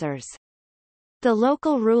officers. The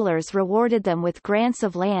local rulers rewarded them with grants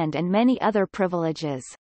of land and many other privileges.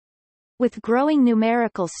 With growing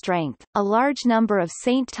numerical strength, a large number of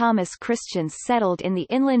St. Thomas Christians settled in the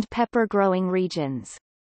inland pepper-growing regions.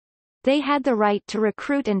 They had the right to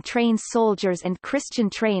recruit and train soldiers, and Christian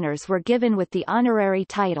trainers were given with the honorary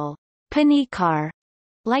title, Panikar,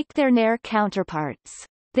 like their Nair counterparts.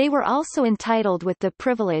 They were also entitled with the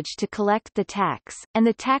privilege to collect the tax, and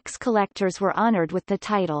the tax collectors were honored with the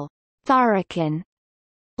title, Tharakan.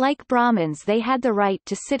 Like Brahmins, they had the right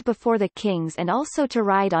to sit before the kings and also to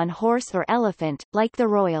ride on horse or elephant, like the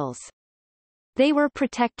royals. They were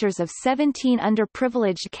protectors of 17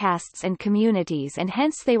 underprivileged castes and communities, and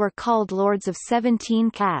hence they were called lords of 17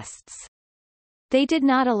 castes. They did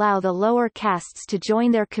not allow the lower castes to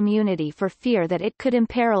join their community for fear that it could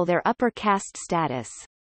imperil their upper caste status.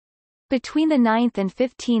 Between the 9th and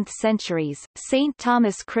 15th centuries, St.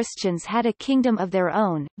 Thomas Christians had a kingdom of their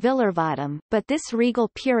own, Villarvadam, but this regal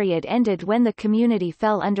period ended when the community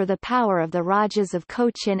fell under the power of the Rajas of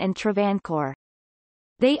Cochin and Travancore.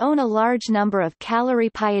 They own a large number of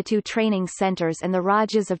Kallaripayattu training centres, and the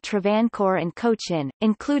Rajas of Travancore and Cochin,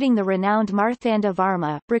 including the renowned Marthanda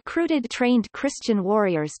Varma, recruited trained Christian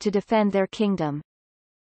warriors to defend their kingdom.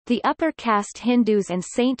 The upper caste Hindus and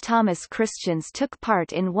St. Thomas Christians took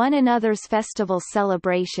part in one another's festival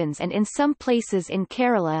celebrations, and in some places in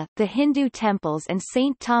Kerala, the Hindu temples and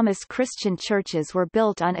St. Thomas Christian churches were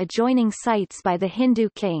built on adjoining sites by the Hindu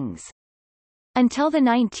kings. Until the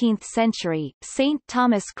 19th century, St.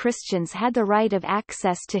 Thomas Christians had the right of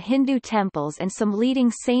access to Hindu temples, and some leading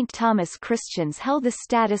St. Thomas Christians held the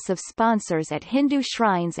status of sponsors at Hindu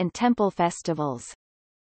shrines and temple festivals.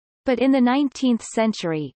 But in the 19th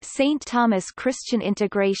century, St. Thomas Christian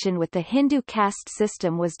integration with the Hindu caste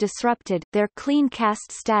system was disrupted, their clean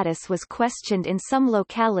caste status was questioned in some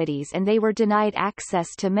localities, and they were denied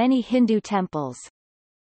access to many Hindu temples.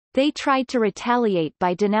 They tried to retaliate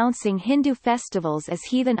by denouncing Hindu festivals as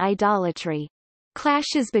heathen idolatry.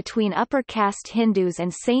 Clashes between upper caste Hindus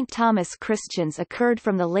and St. Thomas Christians occurred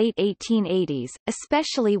from the late 1880s,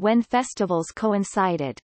 especially when festivals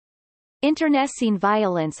coincided. Internecine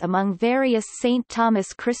violence among various St.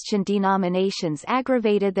 Thomas Christian denominations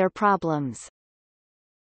aggravated their problems.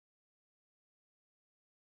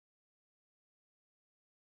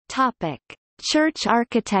 Topic: Church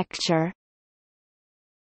architecture.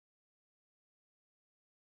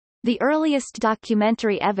 The earliest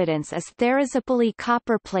documentary evidence is Tharizapalli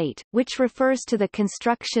copper plate, which refers to the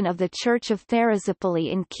construction of the Church of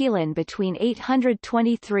Tharizapalli in Quilon between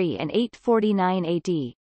 823 and 849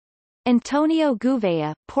 AD. Antonio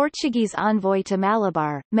Gouveia, Portuguese envoy to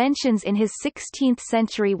Malabar, mentions in his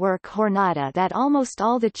 16th-century work Jornada that almost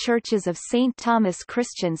all the churches of St. Thomas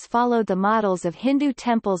Christians followed the models of Hindu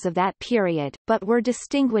temples of that period, but were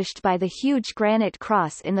distinguished by the huge granite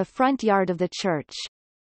cross in the front yard of the church.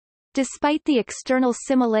 Despite the external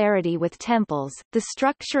similarity with temples, the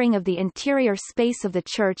structuring of the interior space of the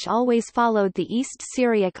church always followed the East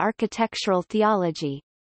Syriac architectural theology.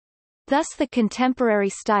 Thus the contemporary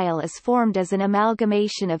style is formed as an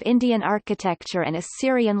amalgamation of Indian architecture and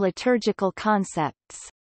Assyrian liturgical concepts.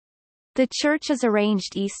 The church is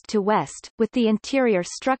arranged east to west, with the interior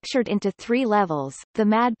structured into three levels: the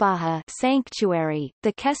Madbaha sanctuary,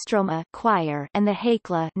 the Kestroma choir, and the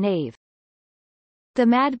Hekla nave. The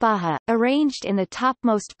Madbaha, arranged in the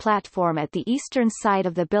topmost platform at the eastern side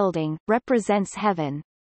of the building, represents heaven.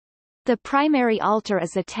 The primary altar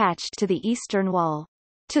is attached to the eastern wall.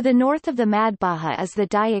 To the north of the Madbaha is the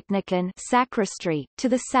Diaknikon sacristy, to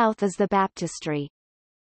the south is the baptistry.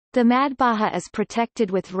 The Madbaha is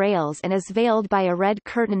protected with rails and is veiled by a red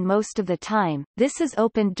curtain most of the time. This is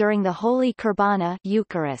opened during the Holy Kurbana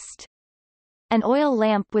Eucharist. An oil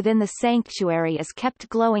lamp within the sanctuary is kept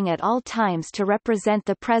glowing at all times to represent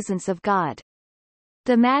the presence of God.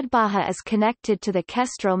 The Madbaha is connected to the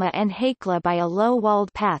Kestroma and Hekla by a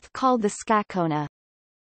low-walled path called the Skakona.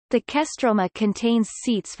 The Kestroma contains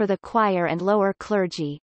seats for the choir and lower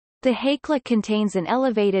clergy. The Hekla contains an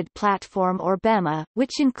elevated platform or bema,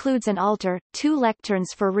 which includes an altar, 2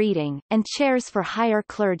 lecterns for reading, and chairs for higher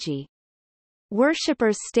clergy.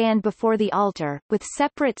 Worshippers stand before the altar, with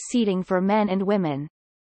separate seating for men and women.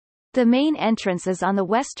 The main entrance is on the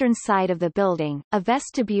western side of the building. A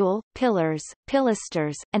vestibule, pillars,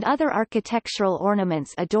 pilasters, and other architectural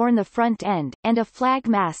ornaments adorn the front end, and a flag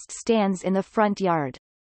mast stands in the front yard.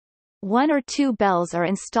 1 or 2 bells are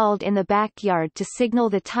installed in the backyard to signal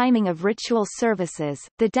the timing of ritual services,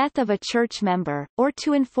 the death of a church member, or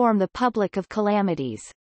to inform the public of calamities.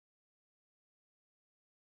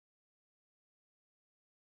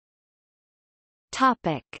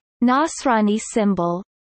 Topic: Nasrani symbol.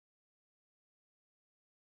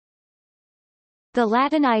 The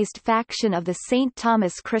Latinized faction of the St.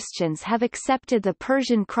 Thomas Christians have accepted the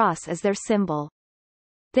Persian cross as their symbol.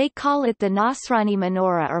 They call it the Nasrani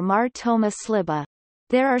menorah or Mar Toma Sliba.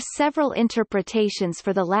 There are several interpretations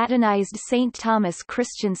for the Latinized St. Thomas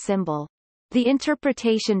Christian symbol. The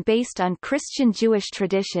interpretation based on Christian Jewish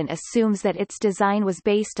tradition assumes that its design was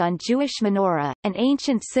based on Jewish menorah, an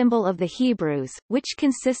ancient symbol of the Hebrews, which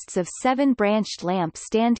consists of 7-branched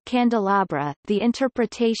lamp-stand candelabra. The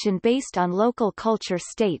interpretation based on local culture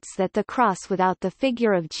states that the cross without the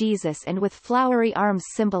figure of Jesus and with flowery arms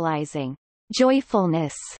symbolizing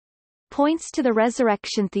joyfulness points to the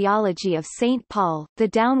resurrection theology of St. Paul. The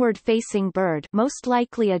downward-facing bird, most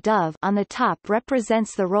likely a dove, on the top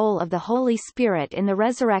represents the role of the Holy Spirit in the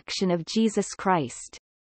resurrection of Jesus Christ.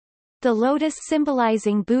 The lotus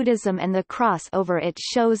symbolizing Buddhism and the cross over it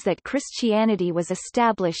shows that Christianity was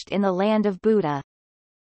established in the land of Buddha.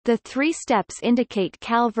 The 3 steps indicate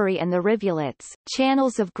Calvary and the rivulets,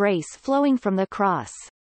 channels of grace flowing from the cross.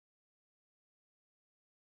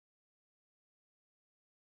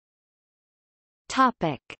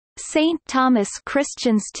 Topic: St. Thomas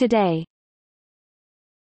Christians today.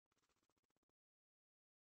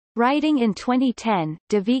 Writing in 2010,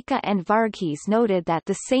 Devika and Varghese noted that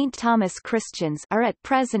the St. Thomas Christians are at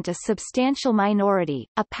present a substantial minority,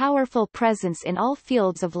 a powerful presence in all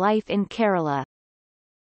fields of life in Kerala.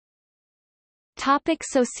 Topic: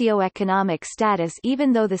 Socioeconomic status.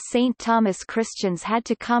 Even though the St. Thomas Christians had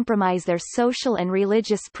to compromise their social and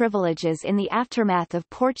religious privileges in the aftermath of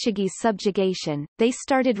Portuguese subjugation, they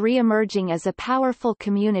started re-emerging as a powerful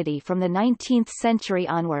community from the 19th century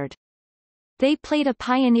onward. They played a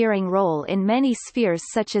pioneering role in many spheres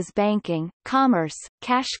such as banking, commerce,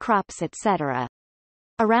 cash crops etc.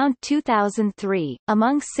 Around 2003,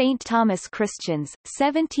 among St. Thomas Christians,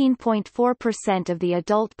 17.4% of the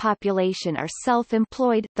adult population are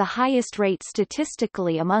self-employed, the highest rate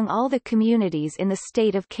statistically among all the communities in the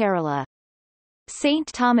state of Kerala. St.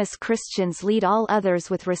 Thomas Christians lead all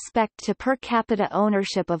others with respect to per capita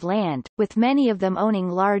ownership of land, with many of them owning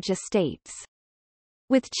large estates.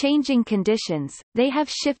 With changing conditions, they have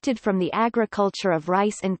shifted from the agriculture of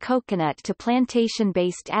rice and coconut to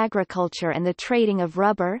plantation-based agriculture and the trading of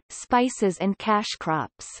rubber, spices and cash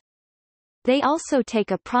crops. They also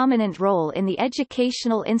take a prominent role in the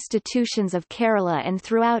educational institutions of Kerala and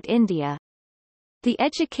throughout India. The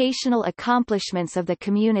educational accomplishments of the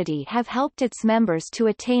community have helped its members to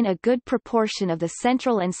attain a good proportion of the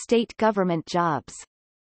central and state government jobs.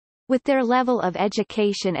 With their level of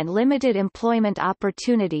education and limited employment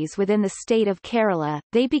opportunities within the state of Kerala,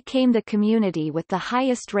 they became the community with the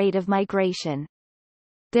highest rate of migration.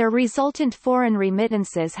 Their resultant foreign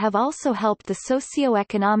remittances have also helped the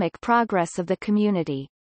socio-economic progress of the community.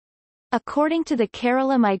 According to the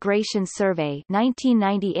Kerala Migration Survey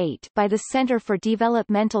 1998 by the Centre for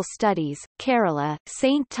Developmental Studies, Kerala,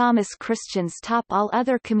 St. Thomas Christians top all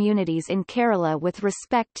other communities in Kerala with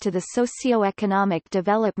respect to the Socioeconomic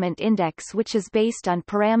Development Index, which is based on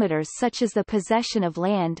parameters such as the possession of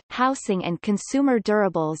land, housing and consumer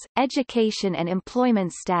durables, education and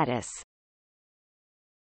employment status.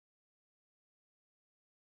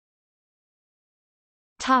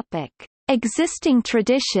 Topic: Existing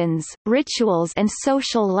traditions, rituals and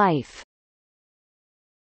social life.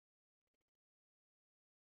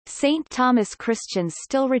 St. Thomas Christians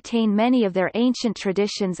still retain many of their ancient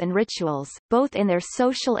traditions and rituals, both in their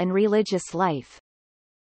social and religious life.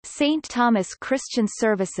 St. Thomas Christian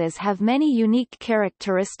services have many unique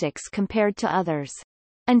characteristics compared to others.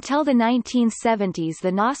 Until the 1970s,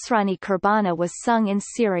 the Nasrani Kurbana was sung in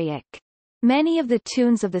Syriac. Many of the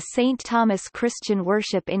tunes of the St. Thomas Christian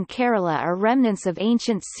worship in Kerala are remnants of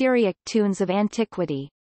ancient Syriac tunes of antiquity.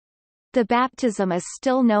 The baptism is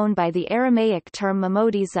still known by the Aramaic term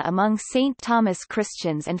mamodiza among St. Thomas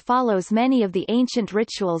Christians and follows many of the ancient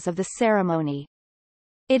rituals of the ceremony.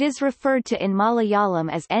 It is referred to in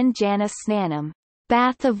Malayalam as Njana Snanam,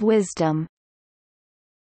 bath of wisdom.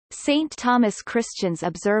 St. Thomas Christians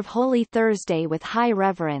observe Holy Thursday with high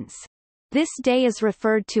reverence. This day is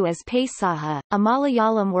referred to as Pesaha, a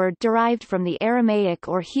Malayalam word derived from the Aramaic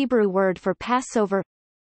or Hebrew word for Passover,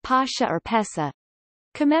 Pascha or Pesa,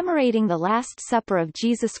 commemorating the Last Supper of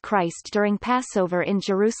Jesus Christ during Passover in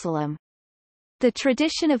Jerusalem. The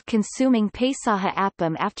tradition of consuming Pesaha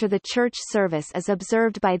appam after the church service is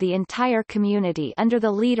observed by the entire community under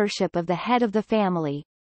the leadership of the head of the family.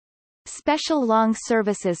 Special long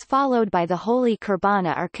services followed by the Holy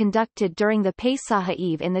Kurbana are conducted during the Pesaha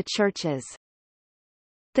Eve in the churches.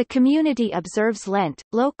 The community observes Lent,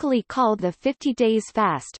 locally called the 50 days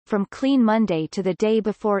fast, from Clean Monday to the day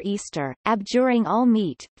before Easter, abjuring all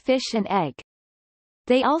meat, fish and egg.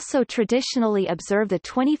 They also traditionally observe the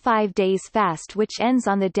 25 days fast which ends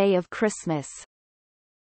on the day of Christmas.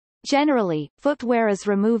 Generally, footwear is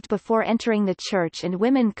removed before entering the church and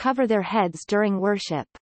women cover their heads during worship.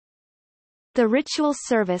 The ritual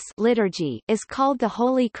service liturgy is called the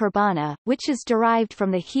Holy Qurbana, which is derived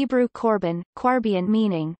from the Hebrew korban, qarbian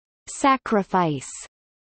meaning sacrifice.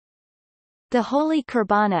 The Holy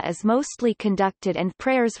Qurbana is mostly conducted and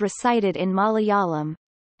prayers recited in Malayalam.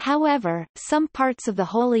 However, some parts of the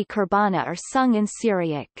Holy Qurbana are sung in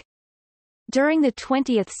Syriac. During the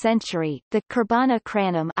 20th century, the Qurbana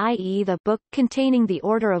Kranam, i.e. the book containing the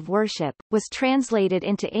order of worship, was translated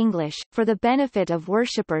into English, for the benefit of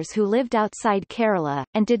worshippers who lived outside Kerala,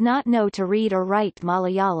 and did not know to read or write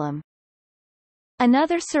Malayalam.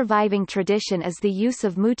 Another surviving tradition is the use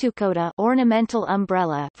of mutukota, ornamental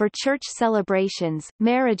umbrella, for church celebrations,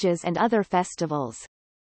 marriages and other festivals.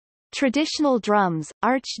 Traditional drums,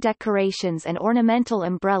 arch decorations and ornamental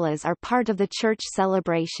umbrellas are part of the church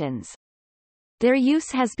celebrations. Their use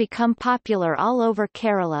has become popular all over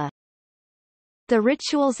Kerala. The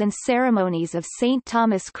rituals and ceremonies of St.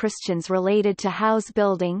 Thomas Christians related to house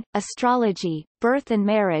building, astrology, birth and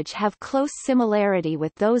marriage have close similarity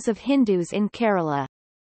with those of Hindus in Kerala.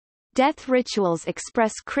 Death rituals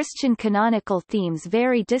express Christian canonical themes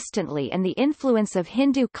very distantly, and the influence of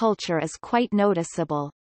Hindu culture is quite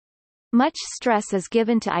noticeable. Much stress is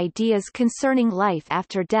given to ideas concerning life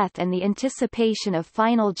after death and the anticipation of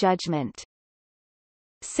final judgment.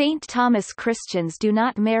 St. Thomas Christians do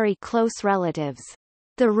not marry close relatives.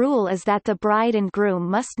 The rule is that the bride and groom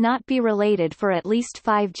must not be related for at least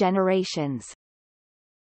 5 generations.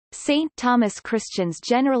 St. Thomas Christians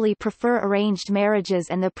generally prefer arranged marriages,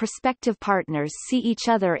 and the prospective partners see each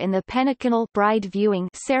other in the pennaconal bride viewing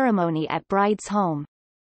ceremony at bride's home.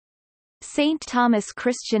 St. Thomas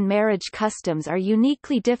Christian marriage customs are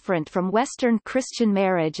uniquely different from Western Christian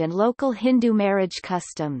marriage and local Hindu marriage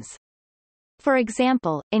customs. For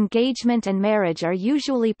example, engagement and marriage are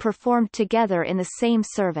usually performed together in the same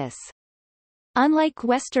service. Unlike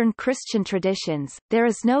Western Christian traditions, there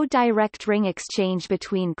is no direct ring exchange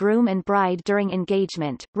between groom and bride during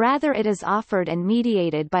engagement, rather it is offered and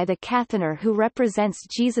mediated by the Cathanar, who represents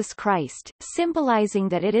Jesus Christ, symbolizing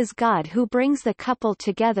that it is God who brings the couple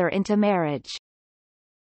together into marriage.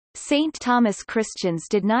 St. Thomas Christians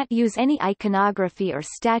did not use any iconography or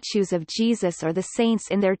statues of Jesus or the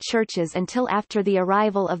saints in their churches until after the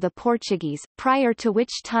arrival of the Portuguese, prior to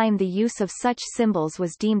which time the use of such symbols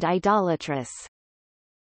was deemed idolatrous.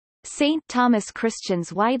 St. Thomas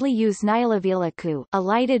Christians widely use nilavilaku, a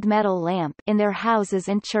lighted metal lamp, in their houses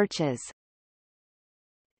and churches.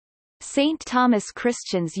 St. Thomas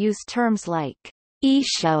Christians use terms like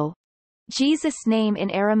Isho, Jesus' name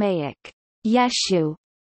in Aramaic, Yeshu,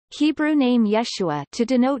 Hebrew name Yeshua, to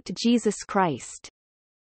denote Jesus Christ.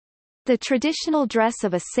 The traditional dress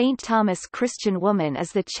of a St. Thomas Christian woman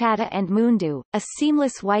is the chadda and mundu, a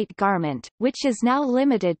seamless white garment, which is now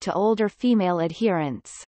limited to older female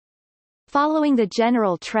adherents. Following the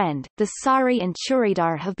general trend, the sari and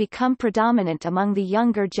churidar have become predominant among the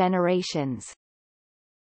younger generations.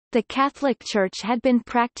 The Catholic Church had been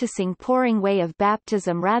practicing pouring way of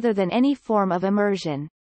baptism rather than any form of immersion.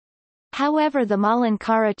 However, the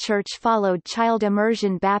Malankara Church followed child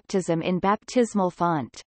immersion baptism in baptismal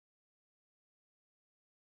font.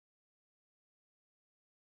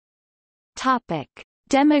 Topic: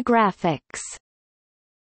 Demographics.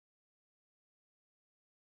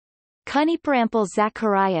 Kuniparampal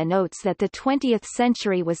Zachariah notes that the 20th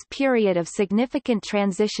century was period of significant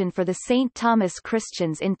transition for the St. Thomas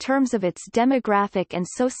Christians in terms of its demographic and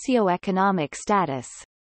socio-economic status.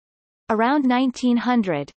 Around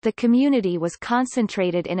 1900, the community was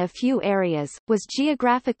concentrated in a few areas, was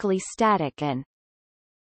geographically static and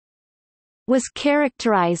was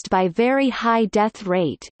characterized by very high death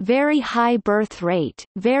rate, very high birth rate,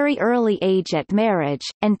 very early age at marriage,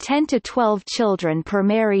 and 10 to 12 children per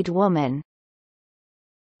married woman.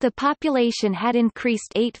 The population had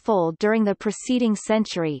increased eightfold during the preceding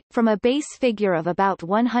century, from a base figure of about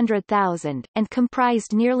 100,000, and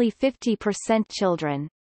comprised nearly 50% children.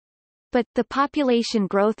 But, the population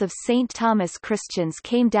growth of St. Thomas Christians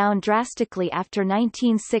came down drastically after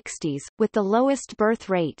 1960s, with the lowest birth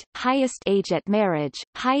rate, highest age at marriage,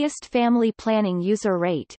 highest family planning user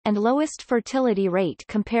rate, and lowest fertility rate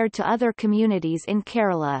compared to other communities in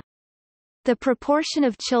Kerala. The proportion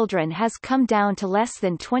of children has come down to less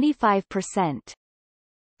than 25%.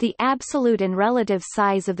 The absolute and relative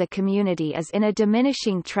size of the community is in a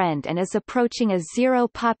diminishing trend and is approaching a zero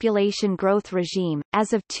population growth regime.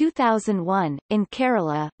 As of 2001, in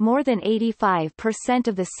Kerala, more than 85%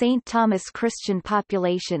 of the St. Thomas Christian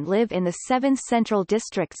population live in the 7 central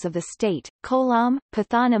districts of the state: Kollam,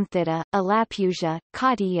 Pathanamthitta, Alappuzha,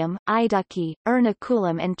 Kottayam, Idukki,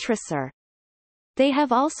 Ernakulam and Thrissur. They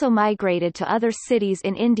have also migrated to other cities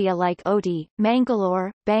in India like Ooty,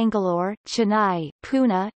 Mangalore, Bangalore, Chennai,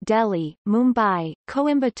 Pune, Delhi, Mumbai,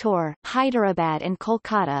 Coimbatore, Hyderabad and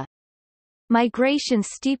Kolkata. Migration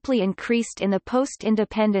steeply increased in the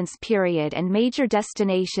post-independence period and major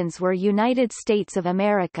destinations were United States of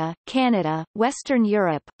America, Canada, Western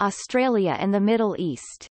Europe, Australia and the Middle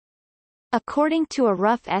East. According to a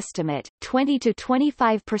rough estimate, 20 to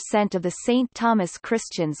 25% of the St. Thomas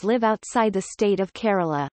Christians live outside the state of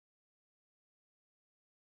Kerala.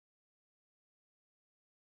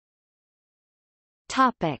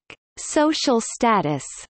 Topic: Social status.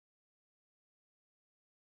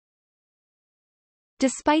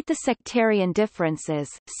 Despite the sectarian differences,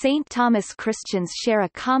 St. Thomas Christians share a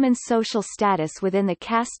common social status within the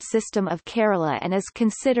caste system of Kerala and is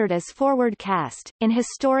considered as forward caste. In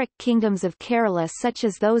historic kingdoms of Kerala such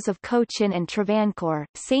as those of Cochin and Travancore,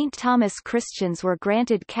 St. Thomas Christians were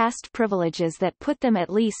granted caste privileges that put them at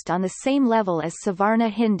least on the same level as Savarna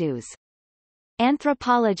Hindus.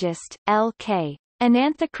 Anthropologist, L.K.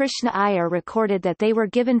 Ananthakrishna Iyer recorded that they were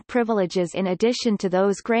given privileges in addition to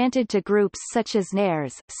those granted to groups such as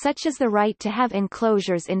Nairs, such as the right to have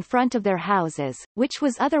enclosures in front of their houses, which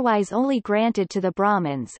was otherwise only granted to the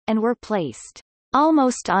Brahmins, and were placed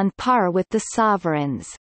almost on par with the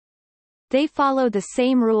sovereigns. They followed the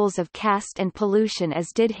same rules of caste and pollution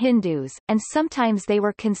as did Hindus, and sometimes they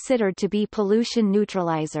were considered to be pollution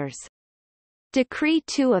neutralizers. Decree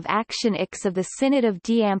 2 of Action X of the Synod of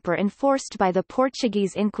Diamper enforced by the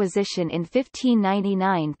Portuguese Inquisition in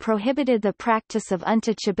 1599 prohibited the practice of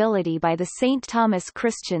untouchability by the St. Thomas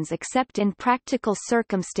Christians except in practical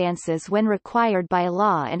circumstances when required by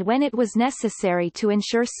law and when it was necessary to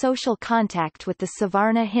ensure social contact with the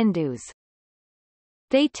Savarna Hindus.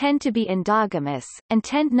 They tend to be endogamous, and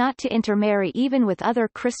tend not to intermarry even with other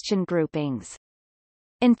Christian groupings.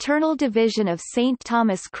 Internal division of St.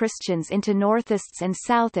 Thomas Christians into Northists and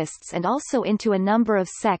Southists and also into a number of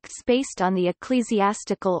sects based on the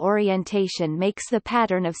ecclesiastical orientation makes the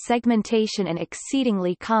pattern of segmentation an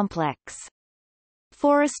exceedingly complex.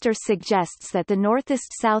 Forrester suggests that the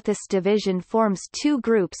Northist-Southist division forms 2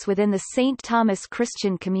 groups within the St. Thomas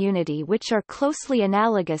Christian community which are closely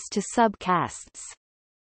analogous to subcastes.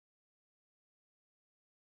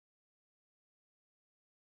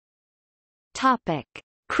 Topic: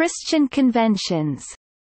 Christian conventions.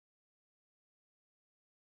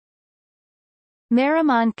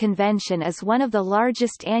 Marymount Convention is one of the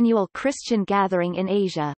largest annual Christian gathering in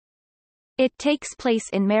Asia. It takes place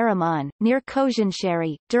in Marymount, near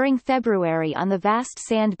Kozhensherry, during February on the vast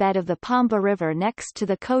sand bed of the Pamba River next to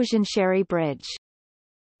the Kozhensherry Bridge.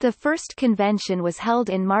 The first convention was held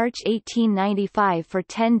in March 1895 for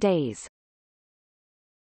 10 days.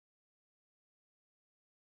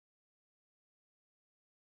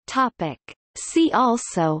 Topic. See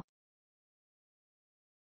also: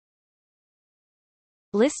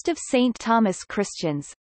 List of St. Thomas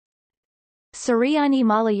Christians, Syrian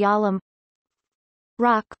Malayalam,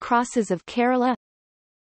 Rock Crosses of Kerala,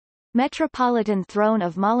 Metropolitan Throne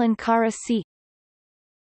of Malankara C.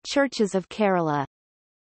 Churches of Kerala.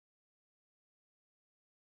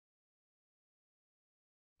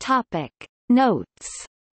 Topic. Notes.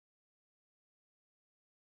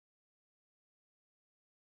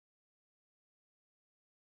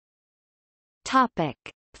 Topic.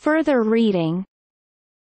 Further reading.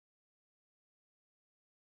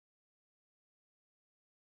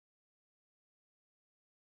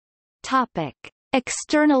 Topic.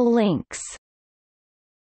 External links.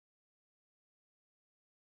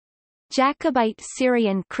 Jacobite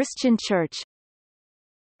Syrian Christian Church,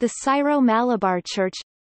 the Syro-Malabar Church,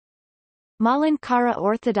 Malankara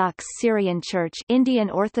Orthodox Syrian Church, Indian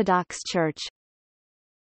Orthodox Church,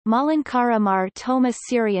 Malankara Mar Thoma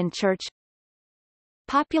Syrian Church,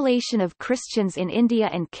 Population of Christians in India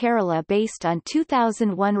and Kerala based on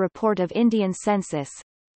 2001 report of Indian census.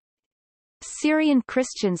 Syrian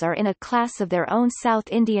Christians are in a class of their own. South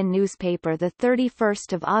Indian newspaper, 31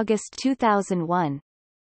 August 2001.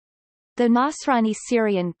 The Nasrani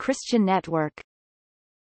Syrian Christian Network.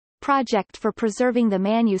 Project for preserving the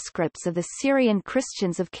manuscripts of the Syrian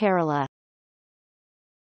Christians of Kerala.